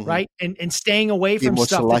 right? And staying away from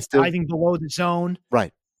stuff that's diving below the zone.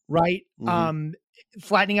 Right.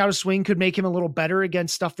 Flattening out a swing could make him a little better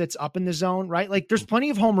against stuff that's up in the zone, right? Like there's plenty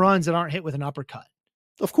of home runs that aren't hit with an uppercut.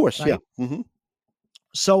 Of course, right? Yeah.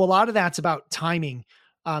 So a lot of that's about timing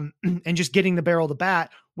and just getting the barrel of the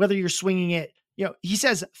bat, whether you're swinging it, he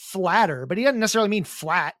says flatter, but he doesn't necessarily mean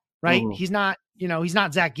flat, right? He's not, he's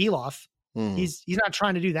not Zach Geloff. He's not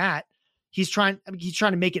trying to do that. He's trying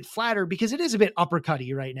to make it flatter because it is a bit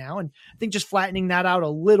uppercutty right now. And I think just flattening that out a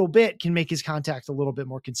little bit can make his contact a little bit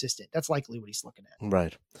more consistent. That's likely what he's looking at.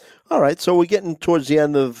 Right. All right. So we're getting towards the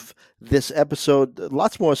end of this episode.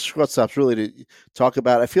 Lots more shortstops really to talk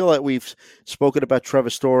about. I feel like we've spoken about Trevor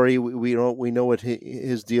Story. We know what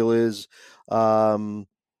his deal is.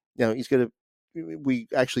 We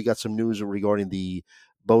actually got some news regarding the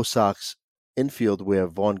Bo Sox infield where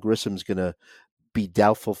Vaughn Grissom's going to be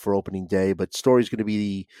doubtful for opening day, but Story's going to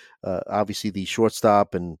be obviously the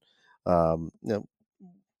shortstop, and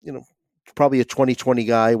probably a 20-20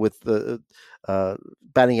 guy with the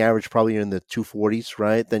batting average probably in the 240s,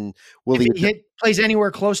 right? Then plays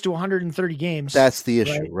anywhere close to 130 games. That's the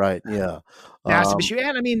issue, right? Yeah, massive issue.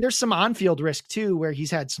 And there's some on-field risk too, where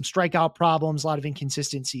he's had some strikeout problems, a lot of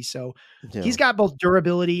inconsistency. So he's got both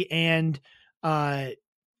durability and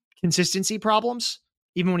consistency problems.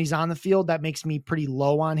 Even when he's on the field, that makes me pretty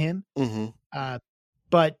low on him.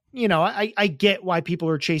 But I get why people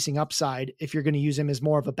are chasing upside if you're going to use him as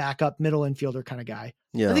more of a backup middle infielder kind of guy.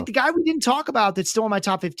 Yeah. I think the guy we didn't talk about that's still in my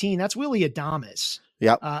top 15, that's Willy Adames.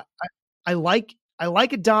 Yeah. I like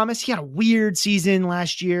Adames. He had a weird season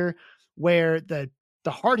last year where the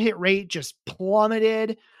hard hit rate just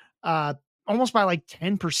plummeted almost by like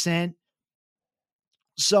 10%.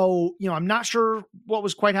 So, I'm not sure what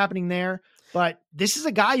was quite happening there, but this is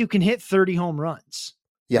a guy who can hit 30 home runs.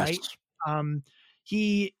 Yes. Right?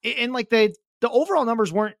 The overall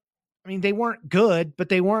numbers weren't, they weren't good, but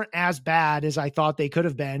they weren't as bad as I thought they could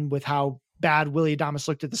have been with how bad Willy Adames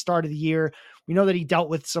looked at the start of the year. We know that he dealt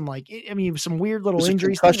with some some weird little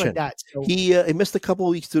injuries, things like that. So, he missed a couple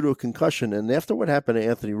of weeks due to a concussion. And after what happened to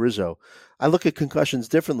Anthony Rizzo, I look at concussions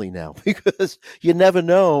differently now because you never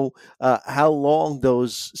know how long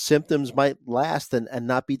those symptoms might last and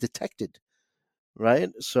not be detected. Right.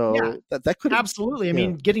 So that could absolutely.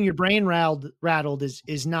 Getting your brain rattled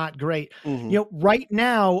is not great. Right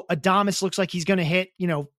now, Adames looks like he's going to hit,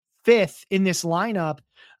 fifth in this lineup.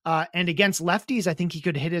 And against lefties, I think he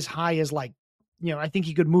could hit as high as I think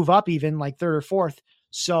he could move up even like third or fourth.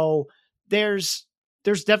 So there's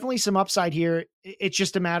definitely some upside here. It's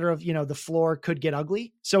just a matter of, the floor could get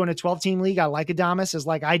ugly. So in a 12-team league, I like Adames as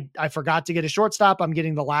I forgot to get a shortstop. I'm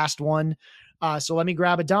getting the last one. So let me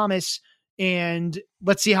grab Adames and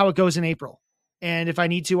let's see how it goes in April. And if I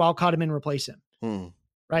need to, I'll cut him and replace him.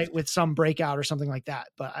 Right. With some breakout or something like that.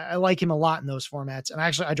 But I like him a lot in those formats. And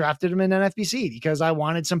actually I drafted him in NFBC because I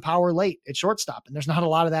wanted some power late at shortstop. And there's not a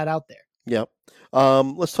lot of that out there. Yep.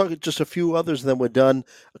 Let's talk just a few others and then we're done.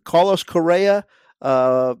 Carlos Correa,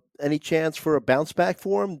 any chance for a bounce back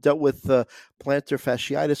for him? Dealt with plantar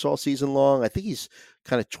fasciitis all season long. I think he's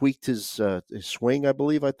kind of tweaked his swing, I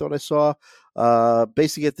believe. I thought I saw.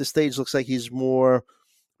 Basically at this stage, looks like he's more,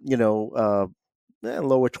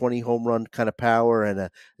 lower 20 home run kind of power and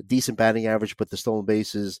a decent batting average, but the stolen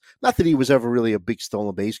bases, not that he was ever really a big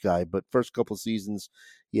stolen base guy, but first couple of seasons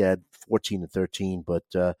he had 14 and 13, but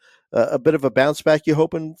a bit of a bounce back you're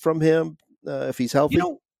hoping from him if he's healthy.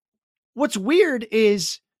 What's weird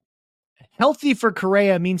is healthy for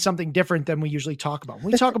Correa means something different than we usually talk about.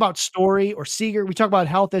 When we talk about Story or Seager, we talk about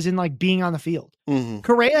health as in like being on the field.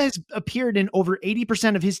 Correa has appeared in over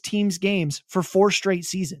 80% of his team's games for 4 straight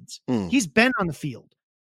seasons. He's been on the field.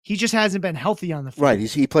 He just hasn't been healthy on the field. Right.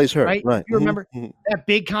 He plays hurt. Right. You remember that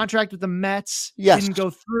big contract with the Mets didn't go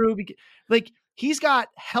through. Like, he's got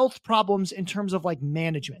health problems in terms of like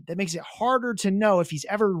management that makes it harder to know if he's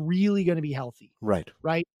ever really going to be healthy. Right.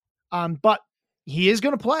 Right. But he is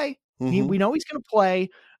going to play. We know he's going to play.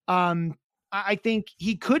 I think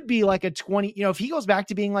he could be like a 20, if he goes back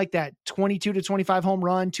to being like that 22 to 25 home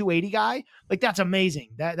run, 280 guy, like that's amazing.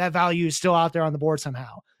 That value is still out there on the board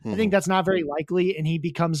somehow. I think that's not very likely. And he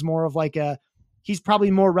becomes more of like he's probably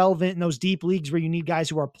more relevant in those deep leagues where you need guys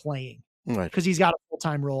who are playing. Right. Because he's got a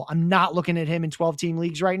full-time role. I'm not looking at him in 12-team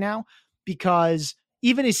leagues right now because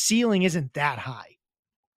even his ceiling isn't that high.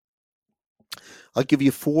 I'll give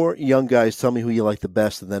you 4 young guys. Tell me who you like the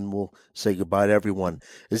best, and then we'll say goodbye to everyone.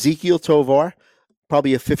 Ezekiel Tovar,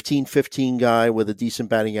 probably a 15-15 guy with a decent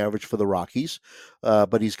batting average for the Rockies,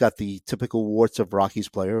 but he's got the typical warts of Rockies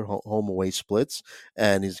player, home-away splits,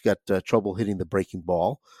 and he's got trouble hitting the breaking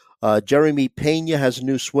ball. Jeremy Pena has a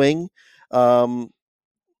new swing. A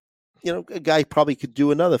guy probably could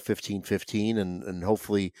do another 15-15 and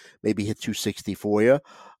hopefully maybe hit 260 for you.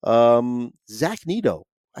 Zach Neto.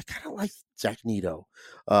 I kind of like Zach Neto.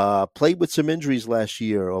 Played with some injuries last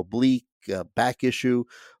year, oblique, back issue.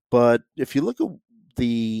 But if you look at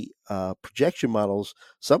the projection models,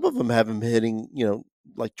 some of them have him hitting,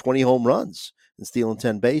 like 20 home runs and stealing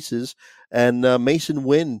 10 bases. And Mason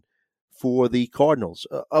Wynn for the Cardinals.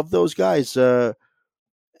 Of those guys,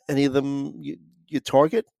 any of them you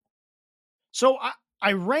target? So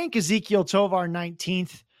I rank Ezekiel Tovar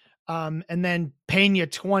 19th. And then Pena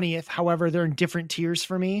 20th. However, they're in different tiers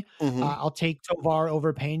for me. I'll take Tovar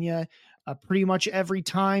over Pena pretty much every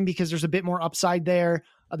time because there's a bit more upside there.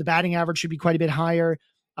 The batting average should be quite a bit higher.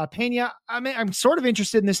 Pena, I'm sort of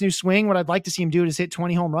interested in this new swing. What I'd like to see him do is hit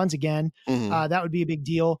 20 home runs again. That would be a big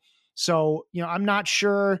deal. So, I'm not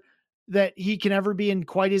sure that he can ever be in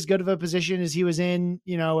quite as good of a position as he was in,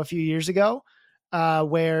 a few years ago,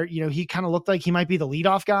 where, he kind of looked like he might be the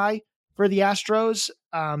leadoff guy for the Astros.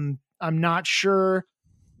 I'm not sure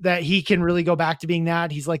that he can really go back to being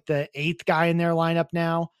that. He's like the 8th guy in their lineup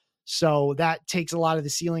now. So that takes a lot of the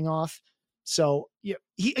ceiling off. So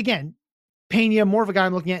Pena, more of a guy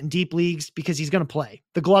I'm looking at in deep leagues because he's going to play.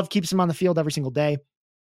 The glove keeps him on the field every single day.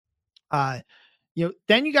 Then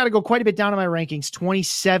you got to go quite a bit down in my rankings.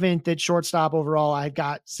 27th at shortstop overall. I've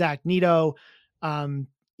got Zach Neto. I'd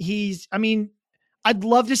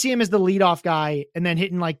love to see him as the leadoff guy and then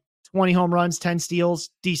hitting like 20 home runs, 10 steals,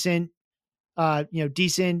 decent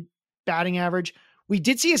batting average. We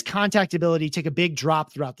did see his contact ability take a big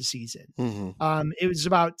drop throughout the season. It was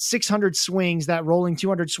about 600 swings. That rolling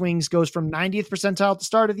 200 swings goes from 90th percentile at the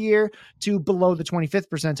start of the year to below the 25th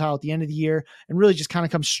percentile at the end of the year, and really just kind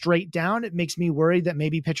of comes straight down. It makes me worried that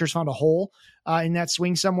maybe pitchers found a hole in that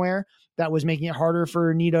swing somewhere that was making it harder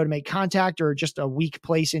for Neto to make contact or just a weak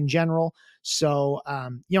place in general. So, I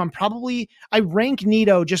rank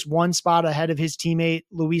Neto just one spot ahead of his teammate,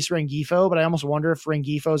 Luis Rengifo, but I almost wonder if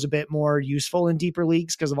Rengifo is a bit more useful in deeper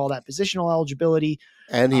leagues because of all that positional eligibility.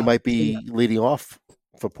 And he might be leading off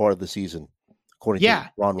for part of the season, according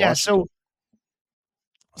to Ron Washington.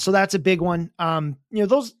 So that's a big one.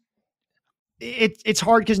 It's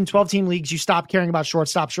hard because in 12-team leagues, you stop caring about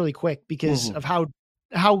shortstops really quick because of how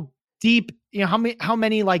deep, how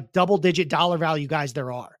many like double-digit dollar value guys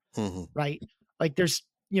there are. Right. Like there's,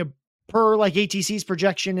 per like ATC's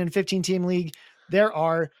projection in a 15-team league, there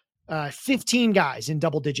are 15 guys in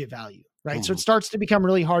double digit value. Right. So it starts to become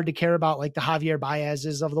really hard to care about like the Javier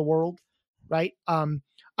Baez's of the world. Right. I'm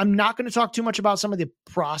not going to talk too much about some of the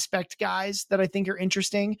prospect guys that I think are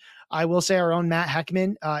interesting. I will say our own Matt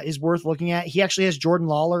Heckman is worth looking at. He actually has Jordan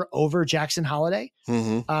Lawler over Jackson Holiday.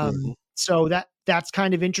 So that's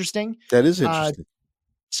kind of interesting. That is interesting.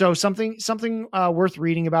 So something worth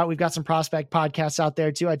reading about. We've got some prospect podcasts out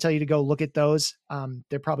there too. I tell you to go look at those.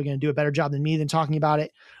 They're probably going to do a better job than me than talking about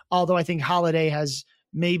it. Although I think Holiday has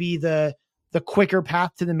maybe the quicker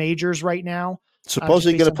path to the majors right now.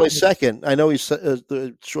 Supposedly going to play second. I know he's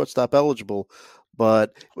the shortstop eligible,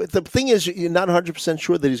 but the thing is, you're not 100%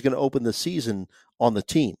 sure that he's going to open the season on the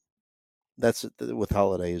team. That's with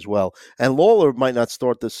Holiday as well. And Lawler might not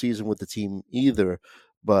start the season with the team either.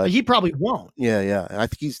 But he probably won't. Yeah. I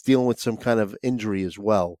think he's dealing with some kind of injury as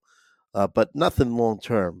well, but nothing long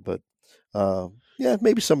term. But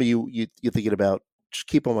maybe some of you're thinking about just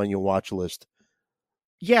keep them on your watch list.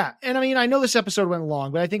 Yeah, and I know this episode went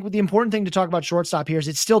long, but I think the important thing to talk about shortstop here is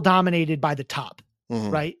it's still dominated by the top,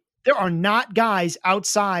 right? There are not guys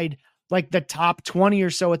outside like the top 20 or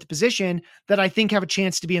so at the position that I think have a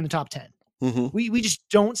chance to be in the top 10. Mm-hmm. We just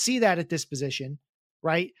don't see that at this position,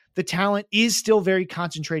 right? The talent is still very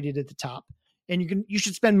concentrated at the top. And you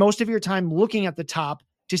should spend most of your time looking at the top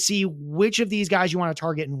to see which of these guys you want to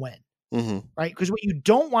target and when. Mm-hmm. Right? Because what you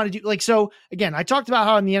don't want to do, like, so again, I talked about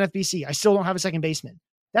how in the NFBC, I still don't have a second baseman.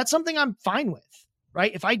 That's something I'm fine with,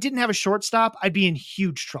 right? If I didn't have a shortstop, I'd be in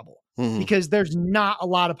huge trouble because there's not a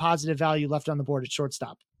lot of positive value left on the board at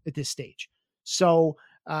shortstop at this stage. So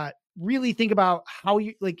really think about how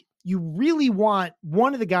you really want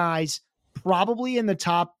one of the guys probably in the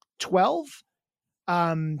top 12.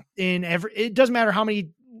 It doesn't matter how many,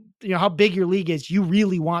 how big your league is, you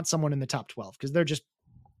really want someone in the top 12 because they're just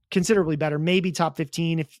considerably better, maybe top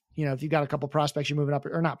 15. If you've got a couple prospects you're moving up,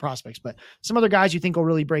 or not prospects, but some other guys you think will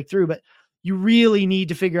really break through, but you really need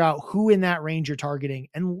to figure out who in that range you're targeting.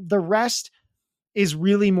 And the rest is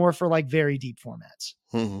really more for like very deep formats.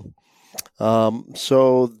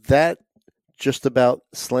 So that just about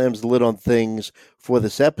slams the lid on things for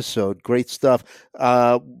this episode. Great stuff.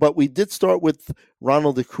 But we did start with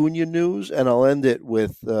Ronald Acuna news, and I'll end it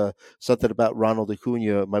with something about Ronald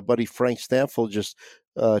Acuna. My buddy Frank Stanfield just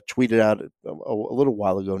tweeted out a little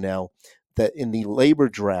while ago now that in the labor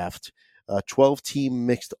draft, 12-team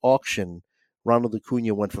mixed auction, Ronald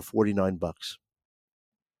Acuna went for $49.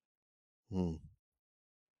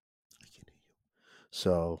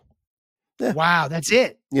 So... yeah. Wow, that's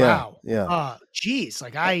it. Yeah, wow. Yeah. Geez,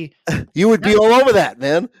 like you would be all over that,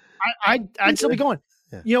 man. I'd still be going.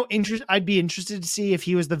 Yeah. I'd be interested to see if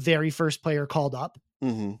he was the very first player called up.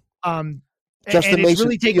 Mm-hmm. Justin Mason,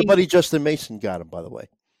 really your buddy Justin Mason got him, by the way.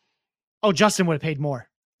 Oh, Justin would have paid more.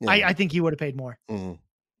 Yeah. I think he would have paid more. Mm-hmm.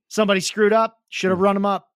 Somebody screwed up, should have run him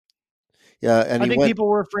up. Yeah, and I think people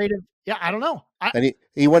were afraid of. Yeah, I don't know. And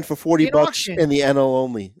he went for $40 auction. in the NL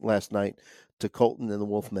only last night to Colton and the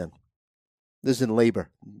Wolfmen. This is in labor,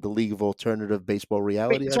 the League of Alternative Baseball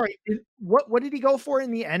Reality. Wait, sorry, what did he go for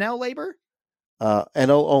in the NL labor?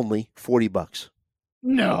 NL only, $40.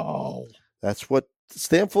 No, that's what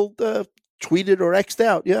Stanfield tweeted or X'd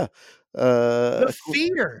out. Yeah, the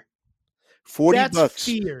feeder. $40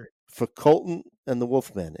 feeder for Colton and the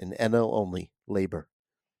Wolfmen in NL only labor.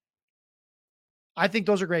 I think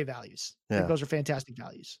those are great values. Yeah. I think those are fantastic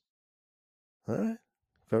values. All right,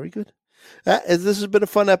 very good. This has been a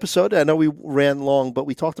fun episode. I know we ran long, but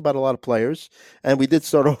we talked about a lot of players, and we did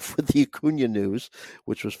start off with the Acuna news,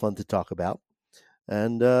 which was fun to talk about.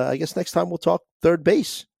 And I guess next time we'll talk third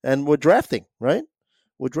base, and we're drafting, right?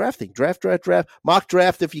 We're drafting, draft, mock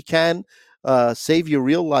draft if you can. Save your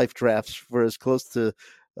real life drafts for as close to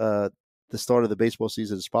the start of the baseball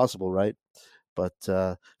season as possible, right? But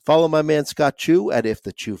follow my man Scott Chu at If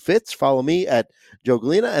the Chu Fits. Follow me at Joe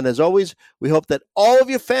Galena. And as always, we hope that all of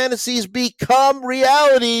your fantasies become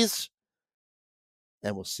realities.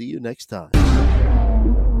 And we'll see you next time.